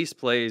 he at least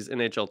plays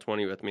NHL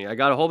 20 with me. I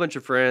got a whole bunch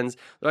of friends.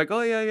 They're like,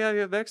 "Oh yeah, you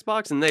have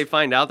Xbox," and they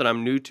find out that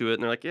I'm new to it,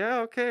 and they're like, "Yeah,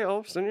 okay,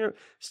 I'll send you."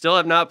 Still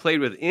have not played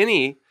with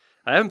any.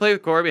 I haven't played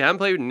with Corby. I haven't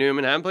played with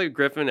Numan. I haven't played with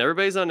Griffin.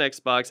 Everybody's on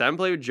Xbox. I haven't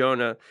played with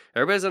Jonah.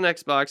 Everybody's on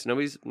Xbox.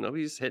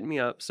 Nobody's hitting me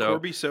up. So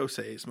Corby so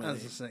says, man.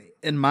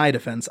 In my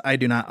defense, I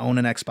do not own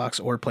an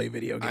Xbox or play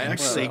video games. I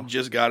actually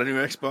just got a new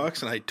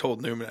Xbox, and I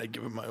told Newman I'd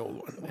give him my old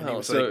one. And he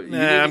was so like,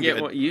 "Nah, I'm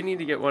good." You need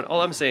to get one.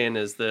 All I'm saying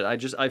is that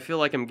I feel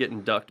like I'm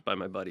getting ducked by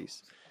my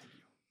buddies.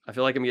 I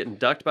feel like I'm getting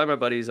ducked by my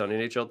buddies on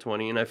NHL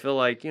 20, and I feel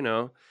like,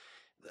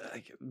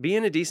 like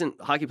being a decent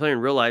hockey player in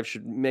real life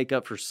should make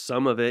up for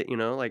some of it,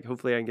 like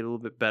hopefully I can get a little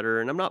bit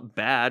better. And I'm not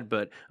bad,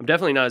 but I'm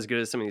definitely not as good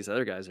as some of these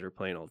other guys that are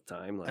playing all the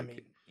time. Like, I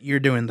mean, you're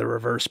doing the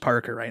reverse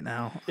Parker right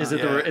now. Is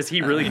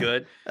he really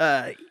good?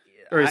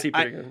 Or is he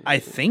pretty good? I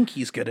think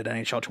he's good at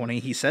NHL 20.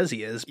 He says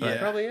he is, but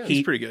probably is.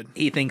 He's pretty good.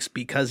 He thinks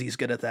because he's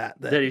good at that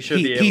he should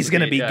be able he's going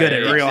to be good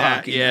at real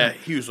hockey. Yeah,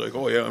 he was like,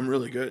 "Oh yeah, I'm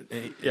really good."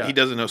 He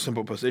doesn't know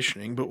simple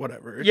positioning, but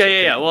whatever. It's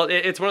yeah. Well,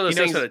 it's one of those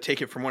things. He knows things. how to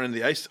take it from one end of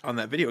the ice on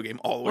that video game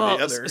all the way to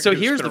the other. So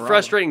here's the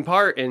frustrating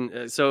part,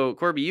 and so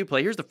Corby, you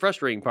play. Here's the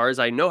frustrating part: is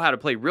I know how to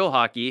play real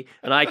hockey,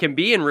 and I can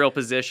be in real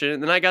position.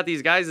 And then I got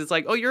these guys. It's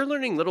like, oh, you're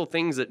learning little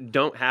things that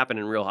don't happen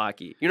in real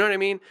hockey. You know what I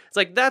mean? It's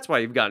like that's why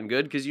you've gotten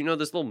good, because you know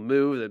this little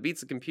move that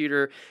beats the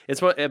computer.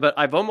 But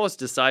I've almost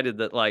decided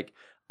that like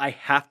I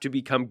have to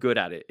become good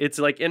at it. It's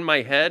like in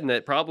my head, and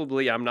that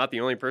probably I'm not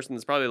the only person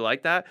that's probably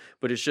like that,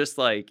 but it's just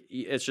like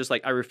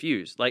I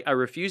refuse. Like I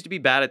refuse to be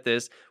bad at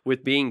this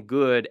with being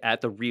good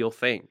at the real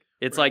thing.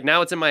 It's like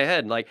now it's in my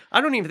head. Like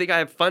I don't even think I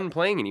have fun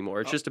playing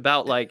anymore. It's just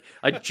about like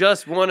I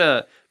just want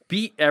to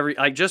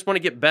I just want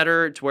to get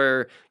better to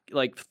where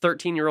like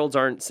 13-year-olds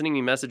aren't sending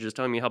me messages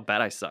telling me how bad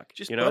I suck.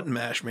 Just button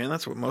mash, man.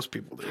 That's what most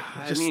people do.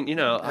 I mean,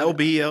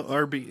 LB,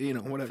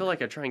 RB, whatever. I feel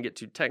like I try and get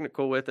too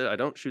technical with it. I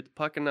don't shoot the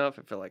puck enough.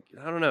 I feel like,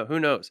 I don't know, who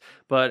knows?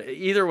 But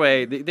either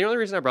way, the only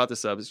reason I brought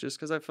this up is just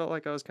because I felt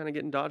like I was kind of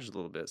getting dodged a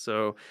little bit.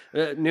 So,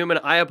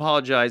 Numan, I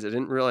apologize. I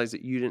didn't realize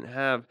that you didn't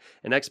have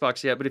an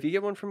Xbox yet. But if you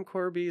get one from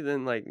Corby,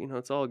 then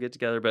it's all get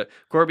together. But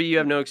Corby, you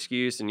have no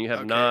excuse, and you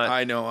have not.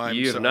 I know.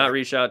 You have not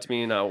reached out to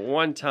me not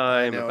one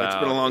time about it's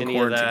been a long any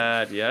quarantine. of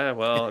that. Yeah,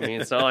 well, I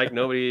mean, it's not like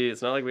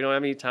it's not like we don't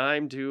have any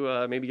time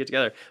to maybe get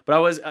together.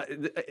 But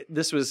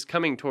this was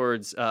coming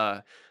towards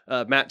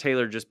Matt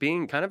Taylor just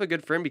being kind of a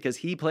good friend because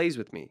he plays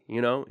with me,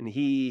 and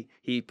he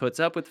puts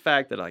up with the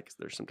fact that like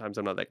there's sometimes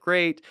I'm not that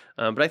great.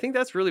 But I think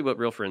that's really what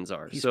real friends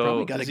are. He's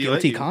probably got a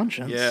guilty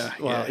conscience.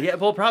 Yeah.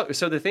 Well, probably.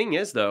 So the thing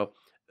is though,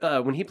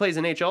 when he plays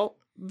NHL,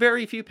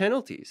 very few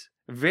penalties.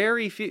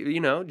 Very few,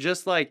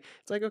 just like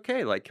it's like,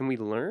 okay, like can we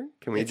learn?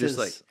 Can we just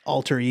like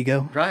alter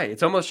ego? Right.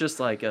 It's almost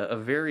just like a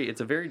very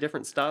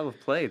different style of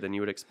play than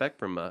you would expect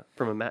from a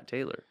Matt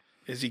Taylor.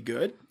 Is he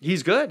good?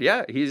 He's good.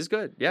 Yeah, he's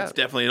good. Yeah, it's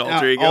definitely an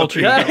alter ego. Alter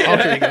ego.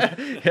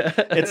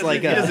 It's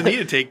like he doesn't need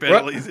to take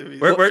penalties.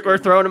 We're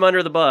throwing him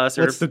under the bus.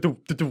 What's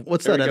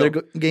that other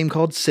game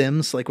called?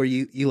 Sims, like where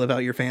you live out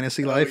your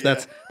fantasy life. Yeah.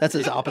 That's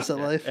his opposite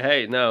life.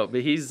 Hey, no,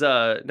 but he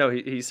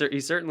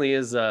certainly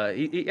is.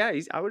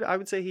 I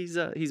would say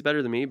he's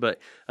better than me, but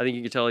I think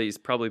you can tell he's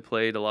probably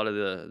played a lot of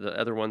the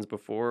other ones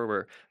before.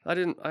 Where I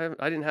didn't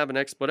have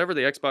an whatever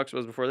the Xbox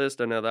was before this.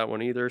 Didn't have that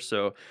one either.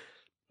 So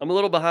I'm a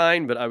little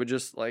behind, but I would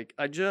just like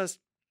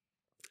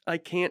I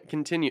can't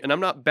continue, and I'm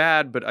not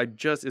bad, but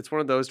it's one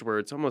of those where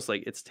it's almost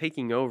like it's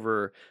taking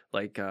over.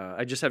 Like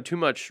I just have too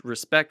much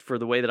respect for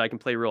the way that I can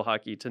play real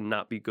hockey to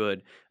not be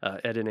good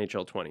at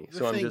NHL 20.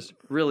 So I'm just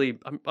really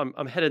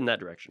I'm headed in that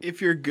direction. If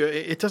you're good,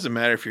 it doesn't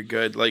matter if you're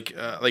good. Like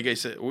I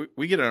said,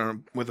 we get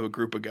on with a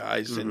group of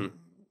guys and.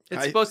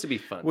 It's supposed to be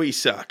fun. We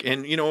suck,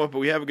 and you know what? But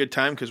we have a good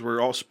time because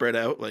we're all spread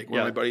out. Like one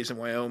of my buddies in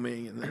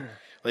Wyoming, and then,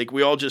 like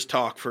we all just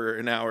talk for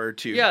an hour or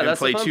two and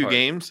play 2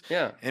 games.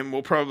 Yeah, and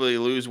we'll probably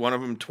lose one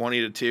of them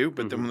 20-2,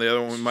 but then the other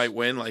one we might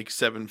win like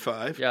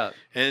 7-5. Yeah,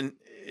 and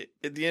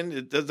at the end,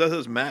 it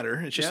doesn't matter.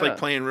 It's just like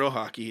playing real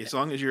hockey. As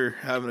long as you're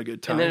having a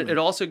good time. And then it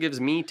also gives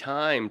me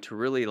time to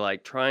really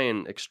like try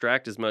and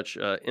extract as much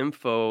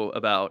info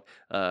about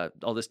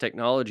all this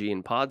technology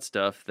and pod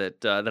stuff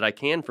that I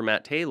can from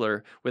Matt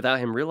Taylor without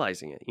him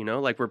realizing it.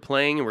 Like we're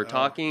playing and we're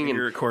talking and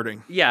you're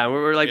recording. Yeah,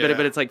 we're like,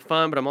 but it's like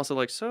fun. But I'm also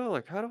like, so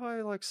like, how do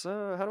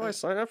I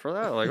sign up for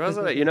that? Like, what's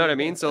that? You know what I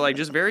mean? So like,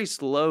 just very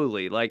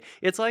slowly. Like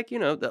it's like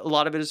a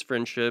lot of it is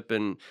friendship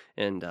and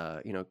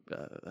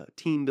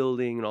team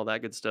building and all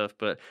that good stuff.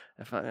 But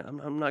if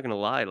I'm not gonna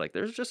lie, like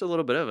there's just a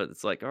little bit of it.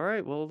 It's like, all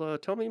right, well,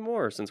 tell me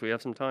more since we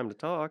have some time to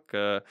talk.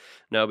 No,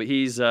 but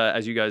he's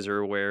as you guys are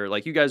aware,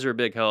 like you guys are a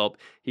big help.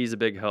 He's a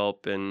big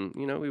help, and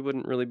we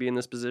wouldn't really be in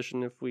this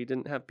position if we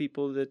didn't have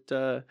people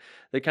that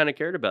kind of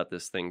cared about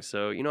this thing.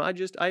 So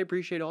I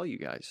appreciate all you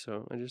guys.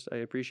 So I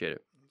appreciate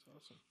it. That's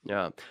awesome.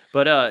 Yeah.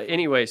 But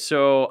anyway,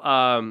 so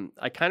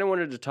I kind of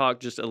wanted to talk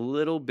just a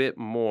little bit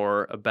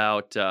more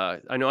about,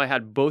 I know I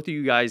had both of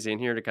you guys in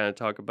here to kind of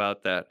talk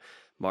about that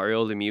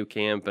Mario Lemieux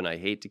camp, and I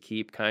hate to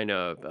keep kind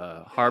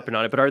of harping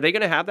on it, but are they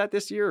going to have that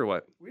this year or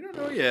what? We don't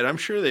know yet. I'm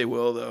sure they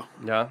will, though.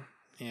 Yeah.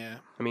 Yeah.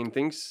 I mean,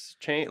 things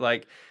change.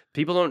 Like,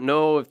 people don't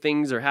know if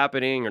things are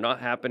happening or not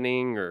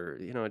happening, or,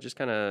 it just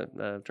kind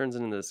of turns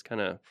into this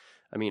kind of,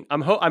 I mean,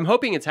 I'm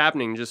hoping it's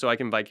happening just so I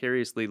can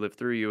vicariously live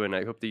through you, and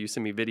I hope that you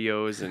send me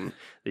videos and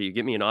that you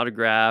get me an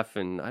autograph,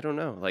 and I don't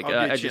know, like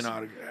I'll get you an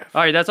autograph.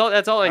 All right, that's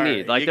all I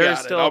need. Right, like, there's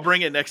still. I'll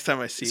bring it next time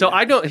I see. So you.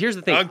 I don't. Here's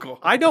the thing. Uncle.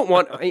 I don't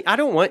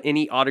want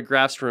any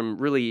autographs from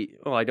really.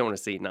 Well, I don't want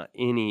to say not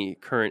any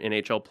current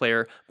NHL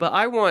player, but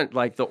I want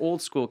like the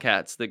old school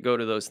cats that go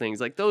to those things.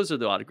 Like, those are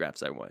the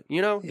autographs I want. Do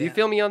you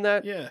feel me on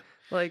that? Yeah.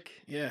 Like,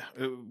 yeah,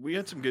 we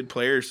had some good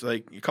players.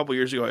 Like a couple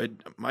years ago,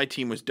 my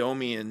team was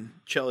Domi and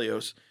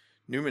Chelios.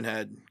 Numan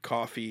had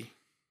Coffee.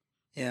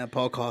 Yeah,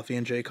 Paul Coffey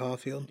and Jay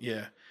Caulfield.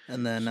 Yeah.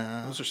 And then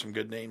those are some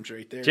good names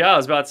right there. Yeah, I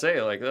was about to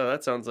say, like, oh,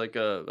 that sounds like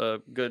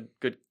a good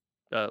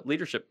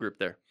leadership group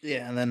there.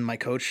 Yeah, and then my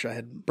coach, I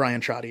had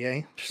Brian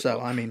Chaudier. So,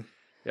 I mean,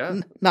 yeah,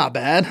 not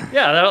bad.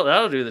 Yeah,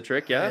 that'll do the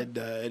trick, yeah. I had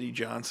Eddie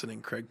Johnson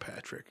and Craig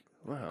Patrick.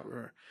 Wow.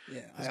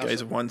 Yeah, These guys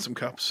have won some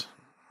cups.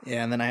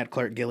 Yeah, and then I had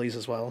Clark Gillies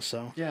as well.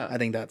 So, yeah, I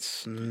think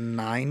that's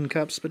 9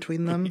 cups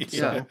between them. Yeah.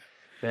 So.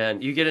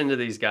 Man, you get into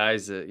these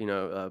guys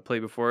that, play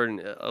before, and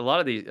a lot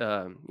of these,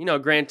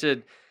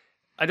 granted,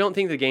 I don't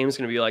think the game's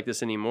going to be like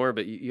this anymore,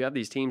 but you have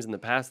these teams in the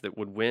past that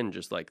would win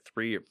just like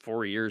 3 or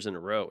 4 years in a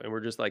row, and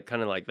we're just like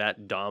kind of like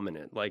that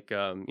dominant. Like,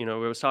 I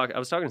was talking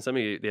to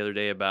somebody the other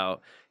day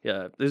about,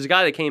 there's a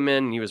guy that came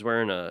in and he was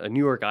wearing a New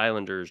York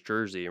Islanders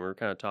jersey, and we were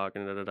kind of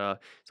talking,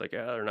 It's like,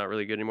 yeah, they're not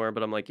really good anymore,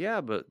 but I'm like, yeah,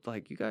 but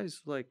like you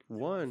guys like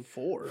won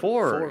four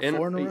in a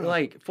row.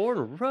 Like 4 in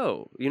a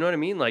row. You know what I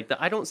mean? Like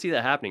I don't see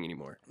that happening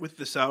anymore. With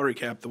the salary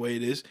cap the way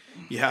it is,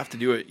 you have to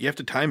do it. You have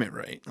to time it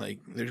right. Like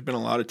there's been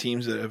a lot of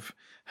teams that have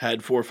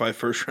had 4 or 5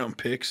 first round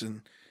picks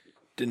and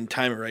didn't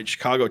time it right.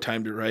 Chicago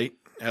timed it right.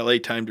 LA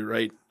timed it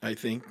right, I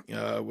think,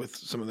 with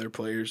some of their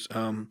players.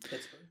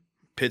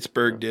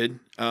 Pittsburgh did.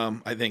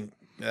 I think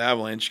the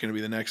Avalanche is going to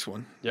be the next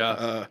one.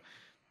 Yeah.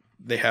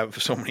 They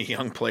have so many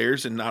young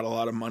players and not a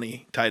lot of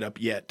money tied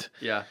up yet.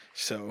 Yeah.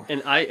 So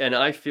and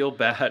I feel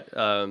bad.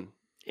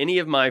 Any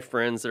of my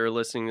friends that are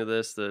listening to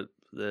this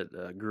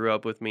that grew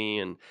up with me,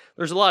 and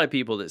there's a lot of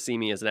people that see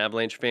me as an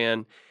Avalanche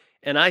fan.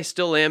 And I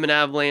still am an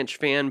Avalanche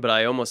fan, but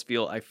I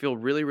feel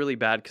really, really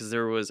bad because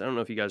there was, I don't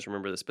know if you guys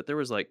remember this, but there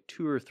was like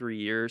 2 or 3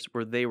 years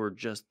where they were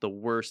just the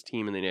worst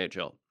team in the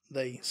NHL.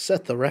 They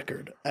set the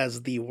record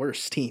as the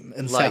worst team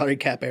in salary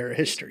cap era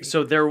history.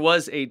 So there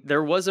was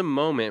a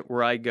moment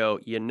where I go,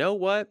 you know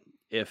what?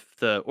 If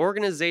the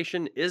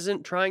organization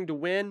isn't trying to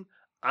win,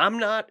 I'm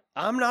not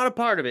a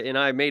part of it. And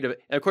I made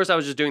of course I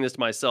was just doing this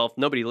to myself.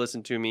 Nobody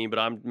listened to me, but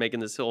I'm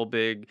making this whole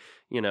big,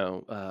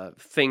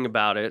 thing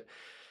about it.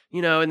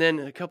 And then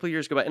a couple of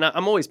years go by, and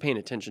I'm always paying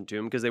attention to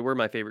them because they were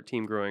my favorite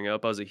team growing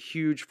up. I was a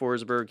huge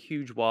Forsberg,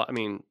 huge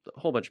a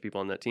whole bunch of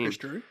people on that team. Chris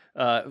Drury?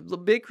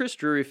 Big Chris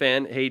Drury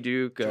fan. Hey,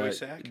 Duke.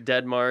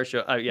 Dead Marsh.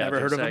 Never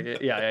heard of him.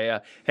 Yeah.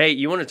 Hey,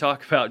 you want to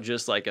talk about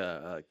just like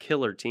a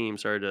killer team?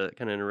 Sorry to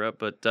kind of interrupt,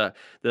 but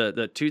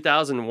the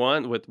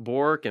 2001 with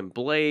Bork and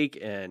Blake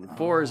and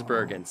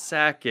Forsberg and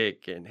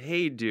Sakic and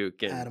Hey,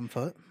 Duke and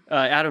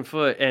Adam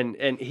Foote.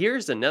 And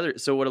here's another.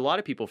 So what a lot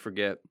of people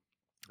forget,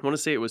 I want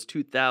to say it was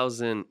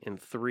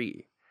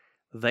 2003.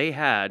 They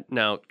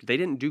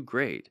didn't do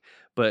great,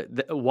 but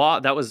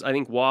I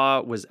think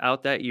Waugh was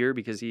out that year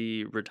because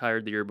he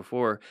retired the year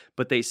before,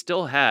 but they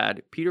still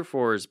had Peter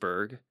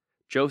Forsberg,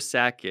 Joe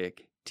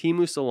Sakic,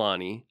 Teemu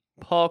Selanne,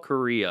 Paul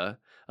Kariya.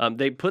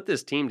 They put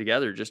this team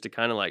together just to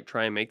kind of like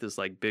try and make this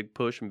like big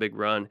push and big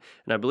run.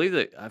 And I believe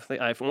that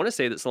I want to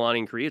say that Selanne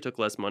and Kariya took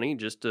less money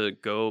just to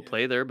go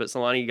play there, but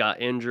Selanne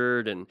got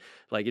injured and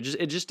like it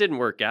just didn't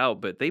work out.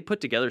 But they put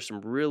together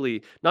some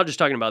really, not just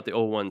talking about the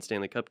 01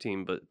 Stanley Cup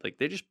team, but like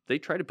they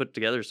tried to put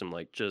together some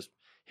like just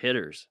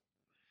hitters.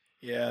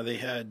 Yeah, they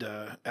had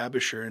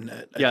Abisher in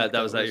that.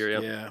 That was that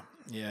year.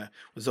 Yeah.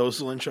 Was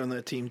Ozelinch on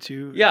that team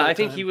too? Yeah, I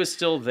think he was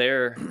still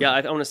there. Yeah,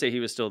 I want to say he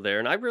was still there,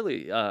 and I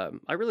really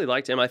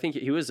liked him. I think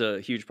he was a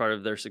huge part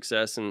of their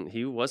success, and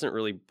he wasn't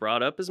really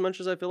brought up as much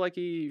as I feel like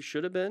he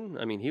should have been.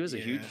 I mean, he was a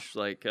huge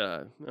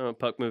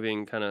puck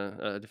moving kind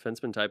of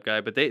defenseman type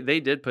guy, but they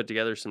did put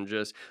together some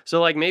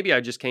so like maybe I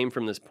just came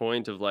from this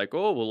point of like,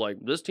 oh well, like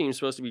this team's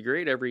supposed to be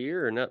great every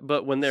year, and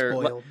but when they're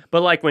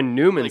but like when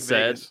Numan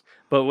said. Vegas.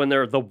 But when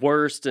they're the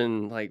worst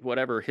in like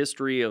whatever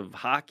history of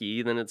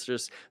hockey, then it's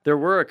just, there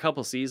were a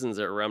couple seasons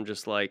there where I'm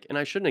just like, and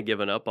I shouldn't have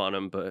given up on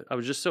them, but I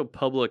was just so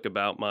public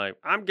about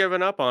I'm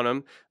giving up on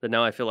them that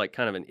now I feel like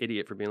kind of an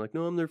idiot for being like,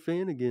 no, I'm their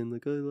fan again.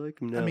 Like I like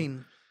them now. I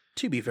mean,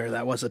 to be fair,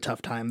 that was a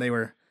tough time. They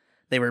were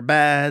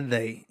bad.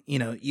 They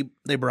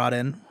brought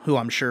in who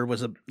I'm sure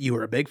you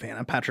were a big fan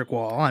of, Patrick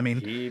Wall. I mean,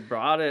 he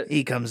brought it.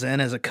 He comes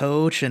in as a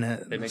coach, and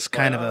it's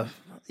kind of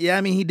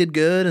he did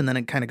good, and then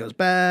it kind of goes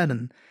bad,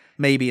 and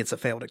maybe it's a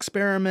failed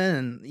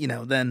experiment,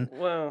 and then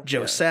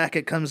Joe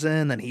Sakic comes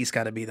in, then he's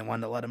got to be the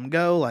one to let him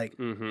go. Like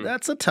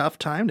that's a tough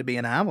time to be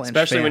an Avalanche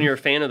especially fan. when you're a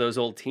fan of those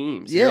old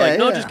teams. You're like,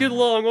 no, just get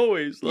along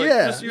always. Like,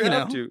 just, you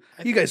have to.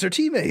 You guys are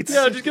teammates.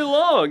 Yeah, just get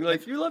along.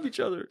 Like, you love each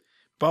other.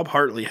 Bob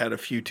Hartley had a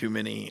few too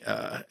many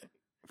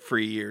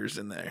free years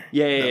in there.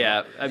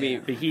 Yeah. I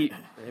mean, but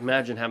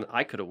imagine having.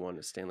 I could have won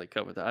a Stanley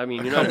Cup with that. I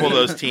mean, a couple of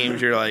those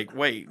teams, you're like,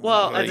 wait.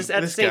 Well, like,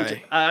 at the same time,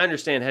 I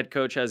understand head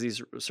coach has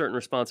these certain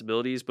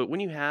responsibilities, but when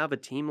you have a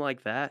team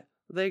like that,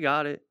 they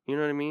got it. You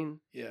know what I mean?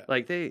 Yeah.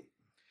 Like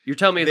you're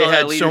telling me they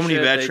had that so many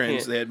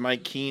veterans. They had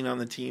Mike Keane on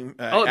the team.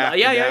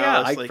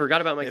 Yeah. I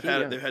forgot about Mike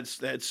Keane. They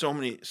had so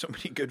many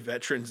good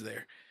veterans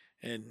there,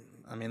 and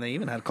I mean, they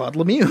even had Claude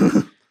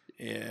Lemieux.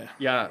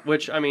 Yeah,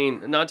 which, I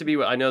mean, not to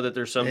be, I know that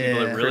there's some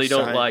people that really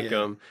don't like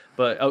him,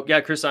 but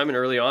Chris Simon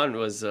early on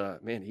was,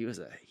 man, he was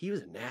a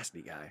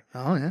nasty guy.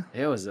 Oh yeah.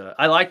 It was,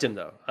 I liked him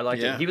though. I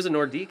liked him. He was a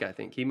Nordique, I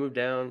think. He moved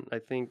down, I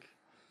think,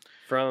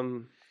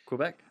 from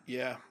Quebec.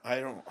 Yeah,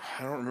 I don't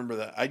remember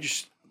that. I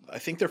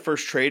think their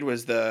first trade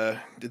was did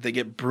they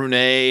get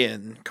Brunet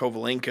and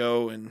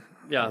Kovalenko and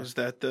was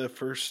that the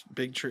first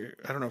big trade?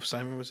 I don't know if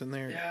Simon was in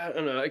there. Yeah, I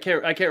don't know. I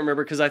can't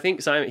remember because I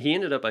think Simon he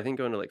ended up going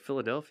to like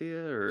Philadelphia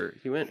or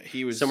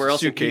he was somewhere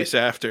else. Suitcase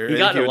after. He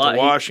got to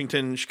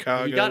Washington,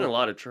 Chicago. He got in a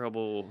lot of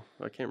trouble.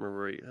 I can't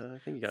remember. I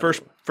think he got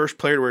first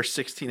player to wear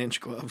 16-inch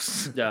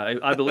gloves. Yeah,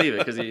 I believe it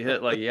because he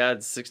had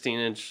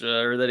 16-inch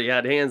or that he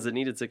had hands that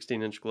needed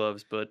 16-inch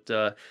gloves. But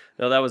no,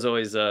 that was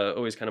always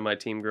kind of my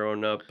team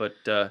growing up.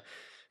 But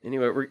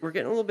anyway, we're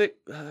getting a little bit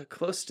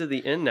close to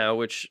the end now,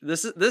 which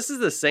this is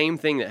the same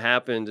thing that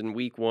happened in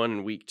week 1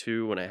 and week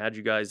 2 when I had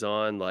you guys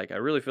on. Like, I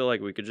really feel like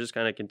we could just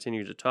kind of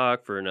continue to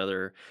talk for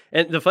another.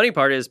 And the funny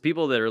part is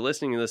people that are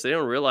listening to this, they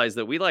don't realize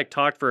that we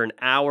talked for an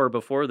hour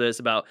before this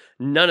about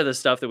none of the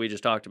stuff that we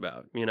just talked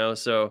about,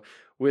 So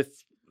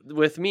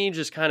with me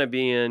just kind of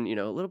being,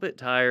 a little bit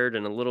tired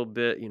and a little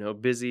bit,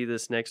 busy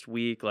this next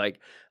week, like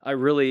I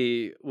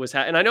really was,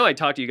 and I know I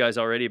talked to you guys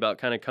already about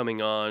kind of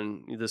coming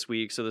on this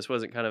week, so this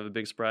wasn't kind of a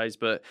big surprise,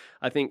 but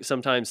I think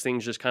sometimes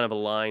things just kind of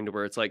aligned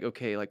where it's like,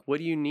 okay, like what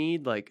do you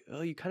need? Like,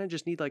 oh, you kind of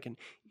just need like an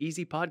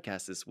easy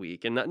podcast this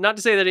week. And not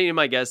to say that any of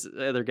my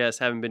other guests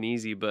haven't been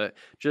easy, but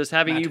just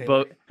having you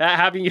both,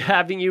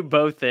 having you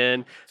both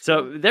in.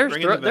 So they're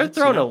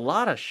throwing a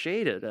lot of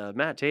shade at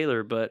Matt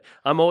Taylor, but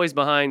I'm always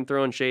behind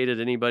throwing shade at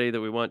anybody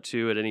that we want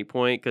to at any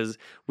point because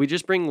we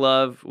just bring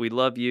love. We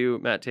love you,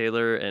 Matt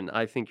Taylor, and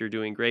I think you're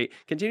doing great.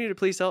 Continue to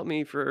please help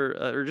me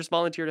or just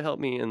volunteer to help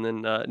me. And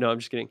then no, I'm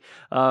just kidding.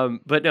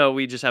 But no,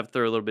 we just have to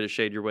throw a little bit of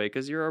shade your way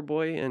because you're our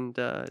boy, and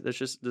that's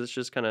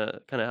just kind of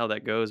how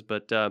that goes.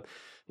 But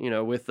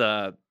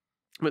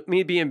with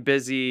me being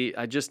busy,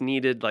 I just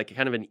needed like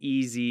kind of an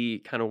easy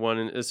kind of one.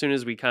 And as soon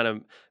as we kind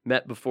of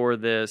met before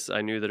this,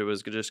 I knew that it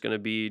was just going to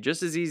be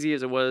just as easy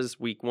as it was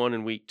week 1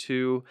 and week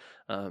 2.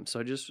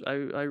 So I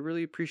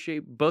really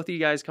appreciate both of you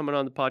guys coming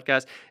on the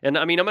podcast. And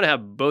I mean, I'm going to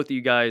have both of you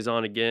guys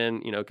on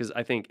again, because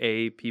I think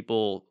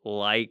people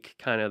like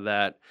kind of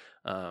that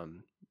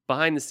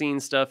behind the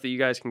scenes stuff that you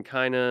guys can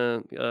kind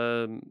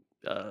of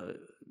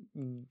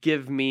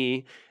give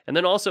me, and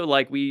then also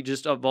like we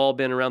just have all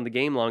been around the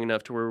game long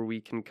enough to where we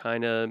can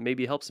kind of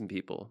maybe help some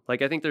people.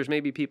 Like I think there's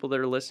maybe people that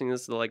are listening to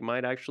this that like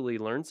might actually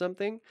learn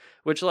something,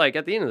 which like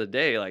at the end of the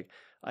day, like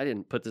I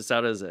didn't put this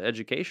out as an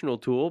educational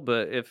tool,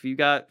 but if you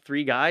got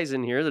 3 guys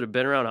in here that have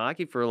been around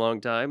hockey for a long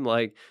time,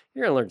 like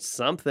you're gonna learn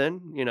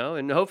something,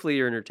 and hopefully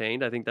you're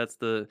entertained. I think that's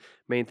the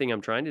main thing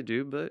I'm trying to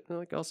do, but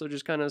like also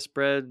just kind of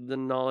spread the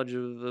knowledge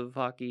of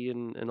hockey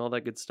and all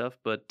that good stuff.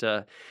 But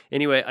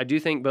anyway, I do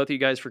thank both of you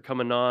guys for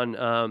coming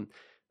on.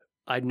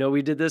 I know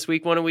we did this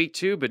week 1 and week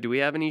 2, but do we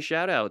have any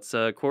shout outs?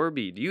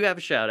 Corby, do you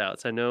have shout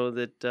outs? I know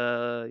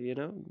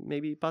that,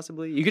 maybe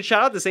possibly you could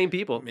shout out the same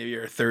people. Maybe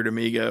your third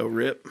amigo,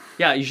 Rip.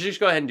 Yeah, you should just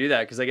go ahead and do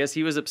that because I guess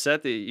he was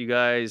upset that you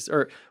guys,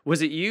 or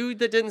was it you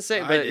that didn't say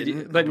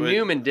it? But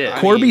Numan did.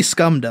 Corby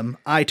scummed him.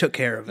 I took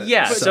care of it.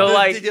 Yeah, so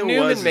like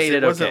Numan made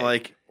it okay. It wasn't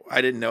like I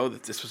didn't know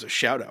that this was a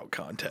shout out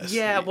contest.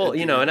 Yeah, well,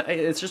 and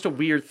it's just a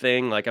weird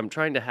thing. Like I'm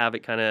trying to have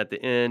it kind of at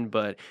the end,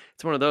 but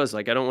it's one of those,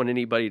 like I don't want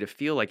anybody to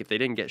feel like if they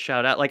didn't get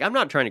shout out, like I'm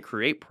not trying to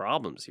create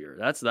problems here.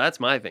 That's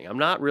my thing. I'm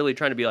not really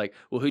trying to be like,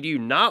 well, who do you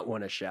not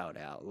want to shout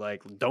out?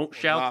 Like don't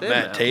shout them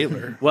Matt out.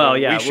 Taylor. Well,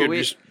 yeah,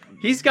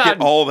 he's gotten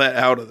get all that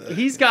out of the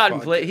He's gotten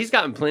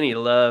plenty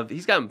of love.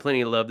 He's gotten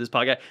plenty of love this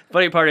podcast.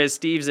 Funny part is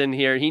Steve's in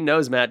here. He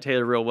knows Matt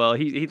Taylor real well.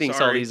 He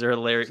thinks all these are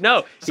hilarious.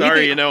 No,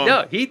 sorry,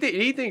 No, he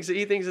thinks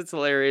it's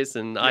hilarious,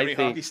 and I think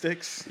hockey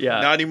sticks. Yeah,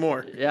 not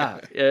anymore. Yeah,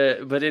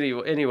 but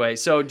anyway.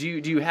 So do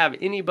you have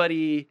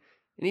anybody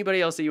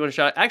else that you want to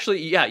shout?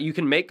 Actually, yeah, you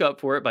can make up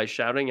for it by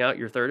shouting out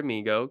your third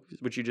amigo,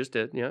 which you just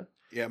did. Yeah.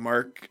 Yeah,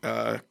 Mark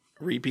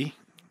Reapy.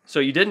 So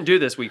you didn't do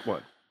this week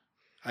 1.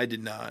 I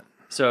did not.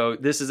 So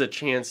this is a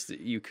chance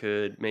that you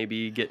could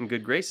maybe get in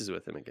good graces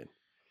with him again.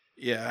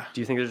 Yeah. Do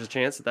you think there's a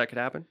chance that could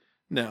happen?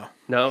 No.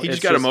 No, he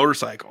just got a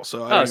motorcycle.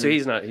 So so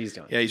he's not. He's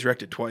done. Yeah, he's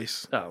wrecked it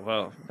twice. Oh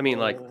well, I mean,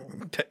 like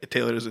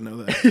Taylor doesn't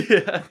know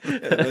that.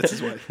 Yeah, that's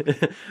his wife.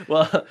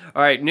 Well,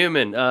 all right,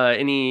 Numan.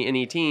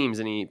 Any teams?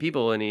 Any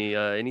people?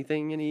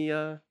 Anything?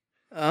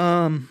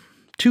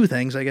 Two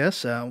things, I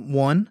guess.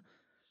 One,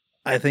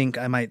 I think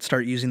I might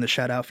start using the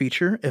shout out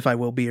feature if I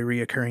will be a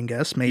reoccurring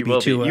guest. Maybe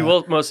both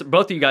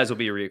of you guys will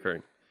be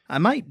reoccurring. I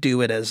might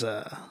do it as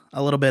a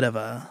little bit of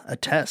a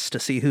test to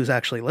see who's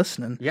actually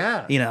listening.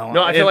 Yeah.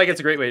 No, I feel like it's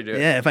a great way to do it.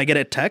 Yeah, if I get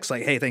a text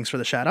like, hey, thanks for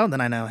the shout out, then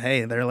I know,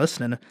 hey, they're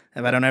listening.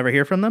 If I don't ever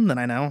hear from them, then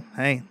I know,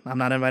 hey, I'm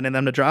not inviting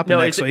them to drop in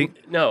next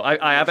week. No,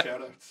 I've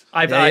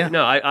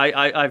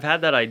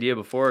had that idea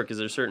before because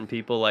there's certain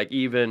people like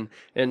and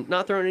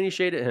not throwing any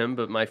shade at him,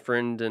 but my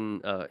friend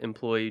and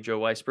employee Joe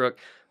Weisbrook,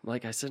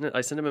 like I sent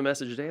him a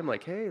message today. I'm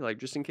like, hey, like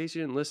just in case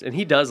you didn't listen, and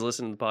he does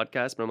listen to the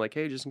podcast, but I'm like,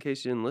 hey, just in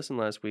case you didn't listen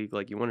last week,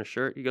 like you want a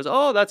shirt? He goes,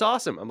 oh, that's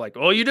awesome. I'm like,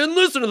 oh, you didn't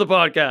listen to the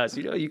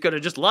podcast. You could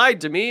have just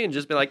lied to me and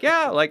just been like,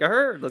 yeah, like I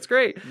heard. That's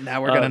great.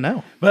 Now we're gonna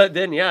know. But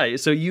then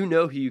so who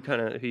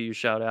you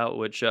shout out,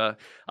 which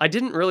I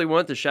didn't really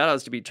want the shout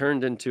outs to be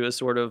turned into a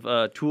sort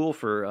of tool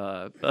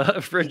for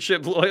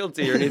friendship,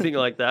 loyalty, or anything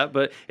like that.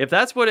 But if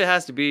that's what it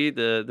has to be,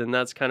 then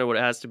that's kind of what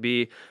it has to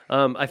be.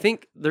 I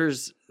think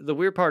the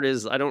weird part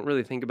is I don't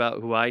really think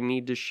about who I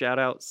need to shout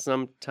out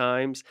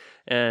sometimes.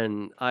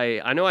 And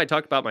I know I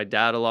talked about my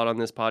dad a lot on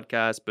this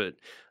podcast, but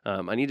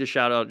I need to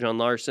shout out John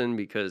Larson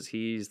because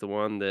he's the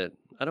one that,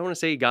 I don't want to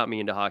say he got me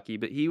into hockey,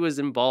 but he was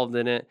involved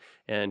in it.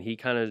 And he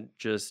kind of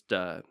just,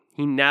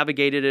 he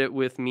navigated it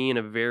with me in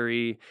a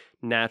very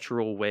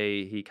natural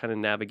way. He kind of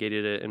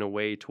navigated it in a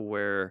way to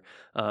where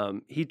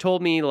he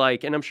told me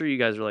like, and I'm sure you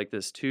guys are like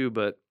this too,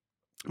 but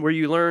where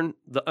you learn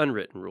the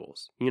unwritten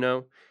rules,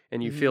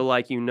 and you feel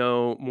like you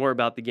know more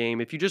about the game.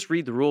 If you just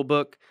read the rule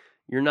book,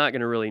 you're not going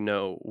to really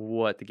know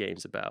what the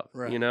game's about.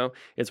 Right.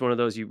 It's one of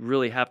those you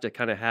really have to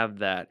kind of have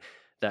that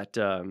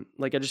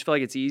like I just feel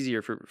like it's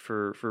easier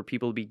for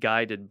people to be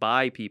guided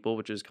by people,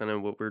 which is kind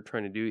of what we're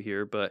trying to do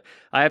here. But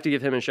I have to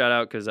give him a shout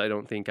out because I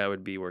don't think I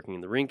would be working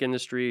in the rink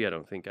industry. I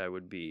don't think I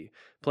would be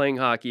playing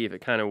hockey if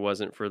it kind of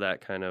wasn't for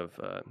that kind of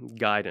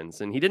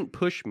guidance. And he didn't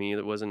push me.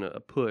 That wasn't a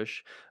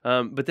push.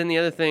 But then the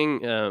other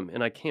thing,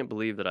 and I can't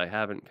believe that I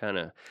haven't kind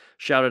of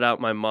shouted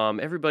out my mom.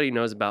 Everybody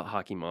knows about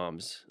hockey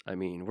moms. I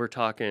mean, we're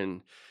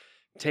talking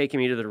taking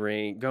me to the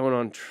rink, going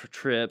on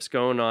trips,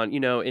 going on,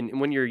 and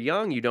when you're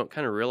young, you don't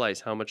kind of realize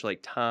how much like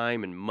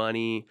time and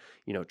money,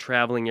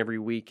 traveling every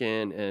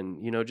weekend.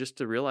 And, just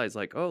to realize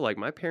like, oh, like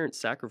my parents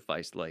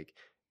sacrificed like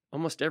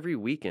almost every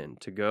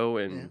weekend to go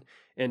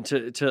and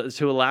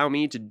to allow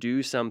me to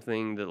do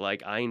something that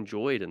like I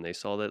enjoyed and they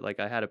saw that like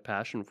I had a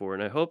passion for.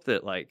 And I hope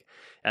that like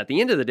at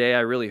the end of the day,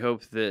 I really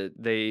hope that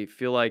they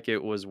feel like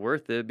it was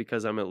worth it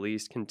because I'm at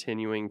least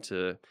continuing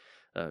to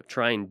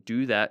try and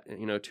do that,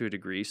 to a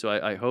degree. So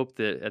I hope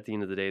that at the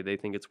end of the day, they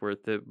think it's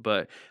worth it.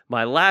 But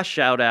my last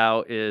shout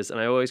out is, and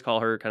I always call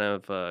her kind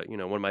of,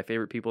 one of my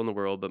favorite people in the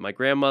world, but my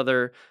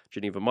grandmother,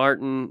 Geneva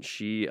Martin,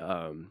 she,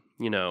 I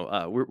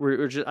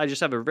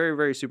just have a very,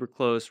 very super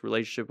close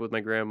relationship with my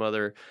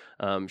grandmother.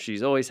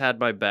 She's always had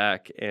my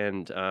back,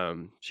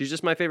 and she's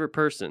just my favorite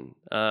person.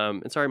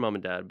 And sorry, mom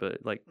and dad,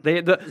 but like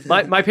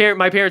my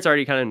parents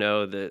already kind of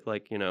know that,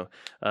 like,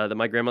 that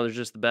my grandmother's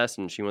just the best,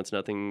 and she wants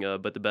nothing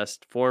but the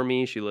best for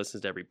me. She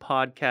listens to every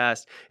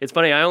podcast. It's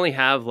funny. I only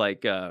have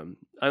like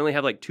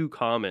 2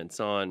 comments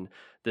on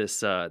this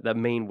that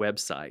main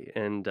website,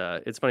 and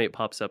it's funny, it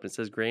pops up and it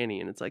says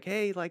Granny, and it's like,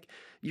 hey, like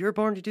you're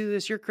born to do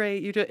this, you're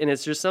great, you do it. And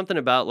it's just something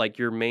about like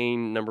your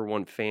main number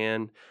one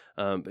fan.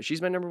 But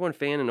she's my number one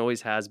fan and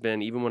always has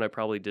been, even when I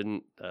probably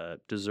didn't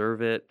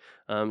deserve it.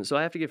 So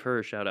I have to give her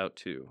a shout out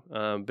too.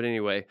 But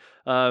anyway,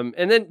 and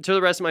then to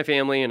the rest of my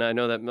family, and I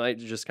know that might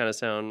just kind of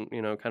sound,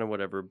 kind of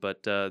whatever,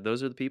 but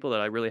those are the people that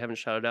I really haven't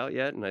shouted out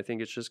yet. And I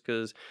think it's just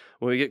because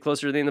when we get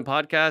closer to the end of the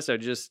podcast,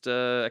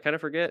 I kind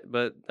of forget,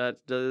 but that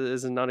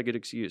is not a good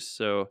excuse.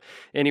 So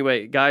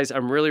anyway, guys,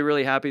 I'm really,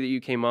 really happy that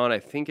you came on. I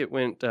think it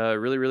went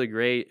really, really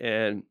great.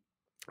 And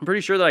I'm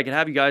pretty sure that I could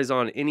have you guys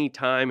on any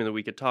time and that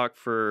we could talk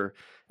for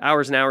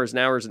hours and hours and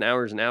hours and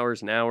hours and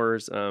hours and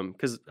hours.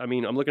 Because I'm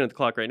looking at the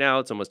clock right now.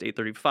 It's almost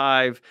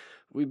 8:35.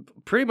 We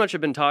pretty much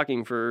have been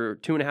talking for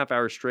 2.5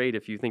 hours straight.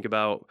 If you think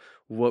about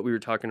what we were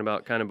talking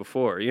about kind of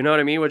before, you know what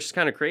I mean? Which is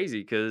kind of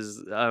crazy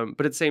because, but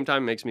at the same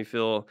time, it makes me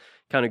feel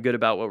kind of good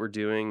about what we're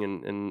doing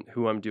and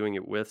who I'm doing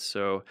it with.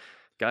 So,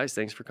 guys,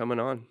 thanks for coming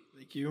on.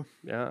 Thank you.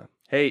 Yeah.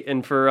 Hey,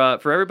 and for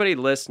everybody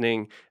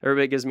listening,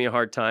 everybody gives me a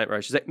hard time, or I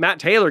should say, Matt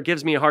Taylor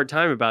gives me a hard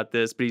time about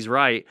this, but he's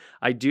right.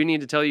 I do need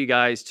to tell you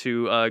guys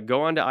to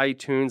go onto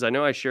iTunes. I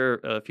know I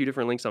share a few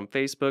different links on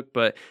Facebook,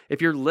 but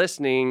if you're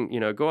listening,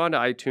 go onto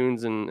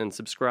iTunes and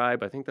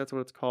subscribe. I think that's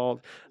what it's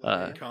called.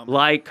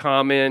 Like,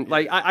 comment.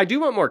 Like, I do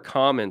want more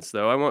comments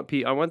though. I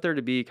want there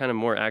to be kind of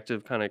more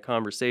active kind of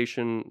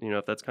conversation.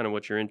 If that's kind of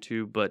what you're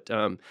into, but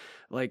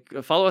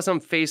follow us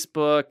on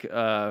Facebook.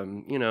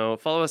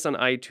 Follow us on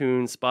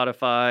iTunes,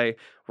 Spotify.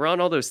 We're on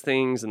all those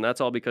things, and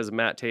that's all because of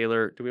Matt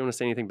Taylor. Do we want to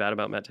say anything bad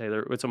about Matt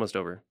Taylor? It's almost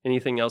over.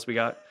 Anything else we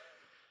got?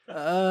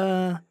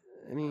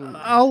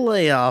 I'll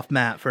lay off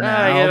Matt for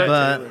now,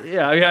 but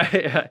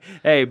yeah.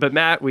 Hey, but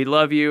Matt, we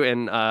love you,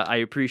 and I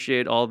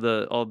appreciate all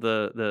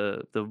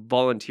the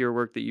volunteer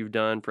work that you've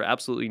done for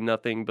absolutely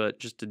nothing but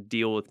just to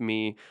deal with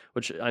me,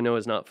 which I know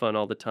is not fun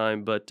all the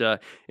time. But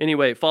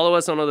anyway, follow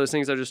us on all those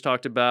things I just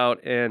talked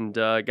about, and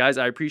guys,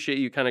 I appreciate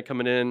you kind of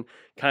coming in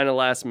kind of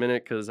last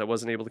minute because I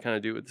wasn't able to kind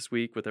of do it this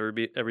week with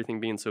everything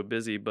being so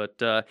busy.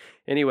 But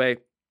anyway,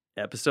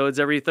 episodes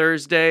every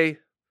Thursday.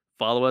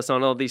 Follow us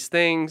on all these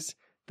things.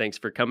 Thanks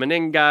for coming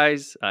in,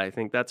 guys. I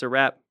think that's a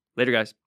wrap. Later, guys.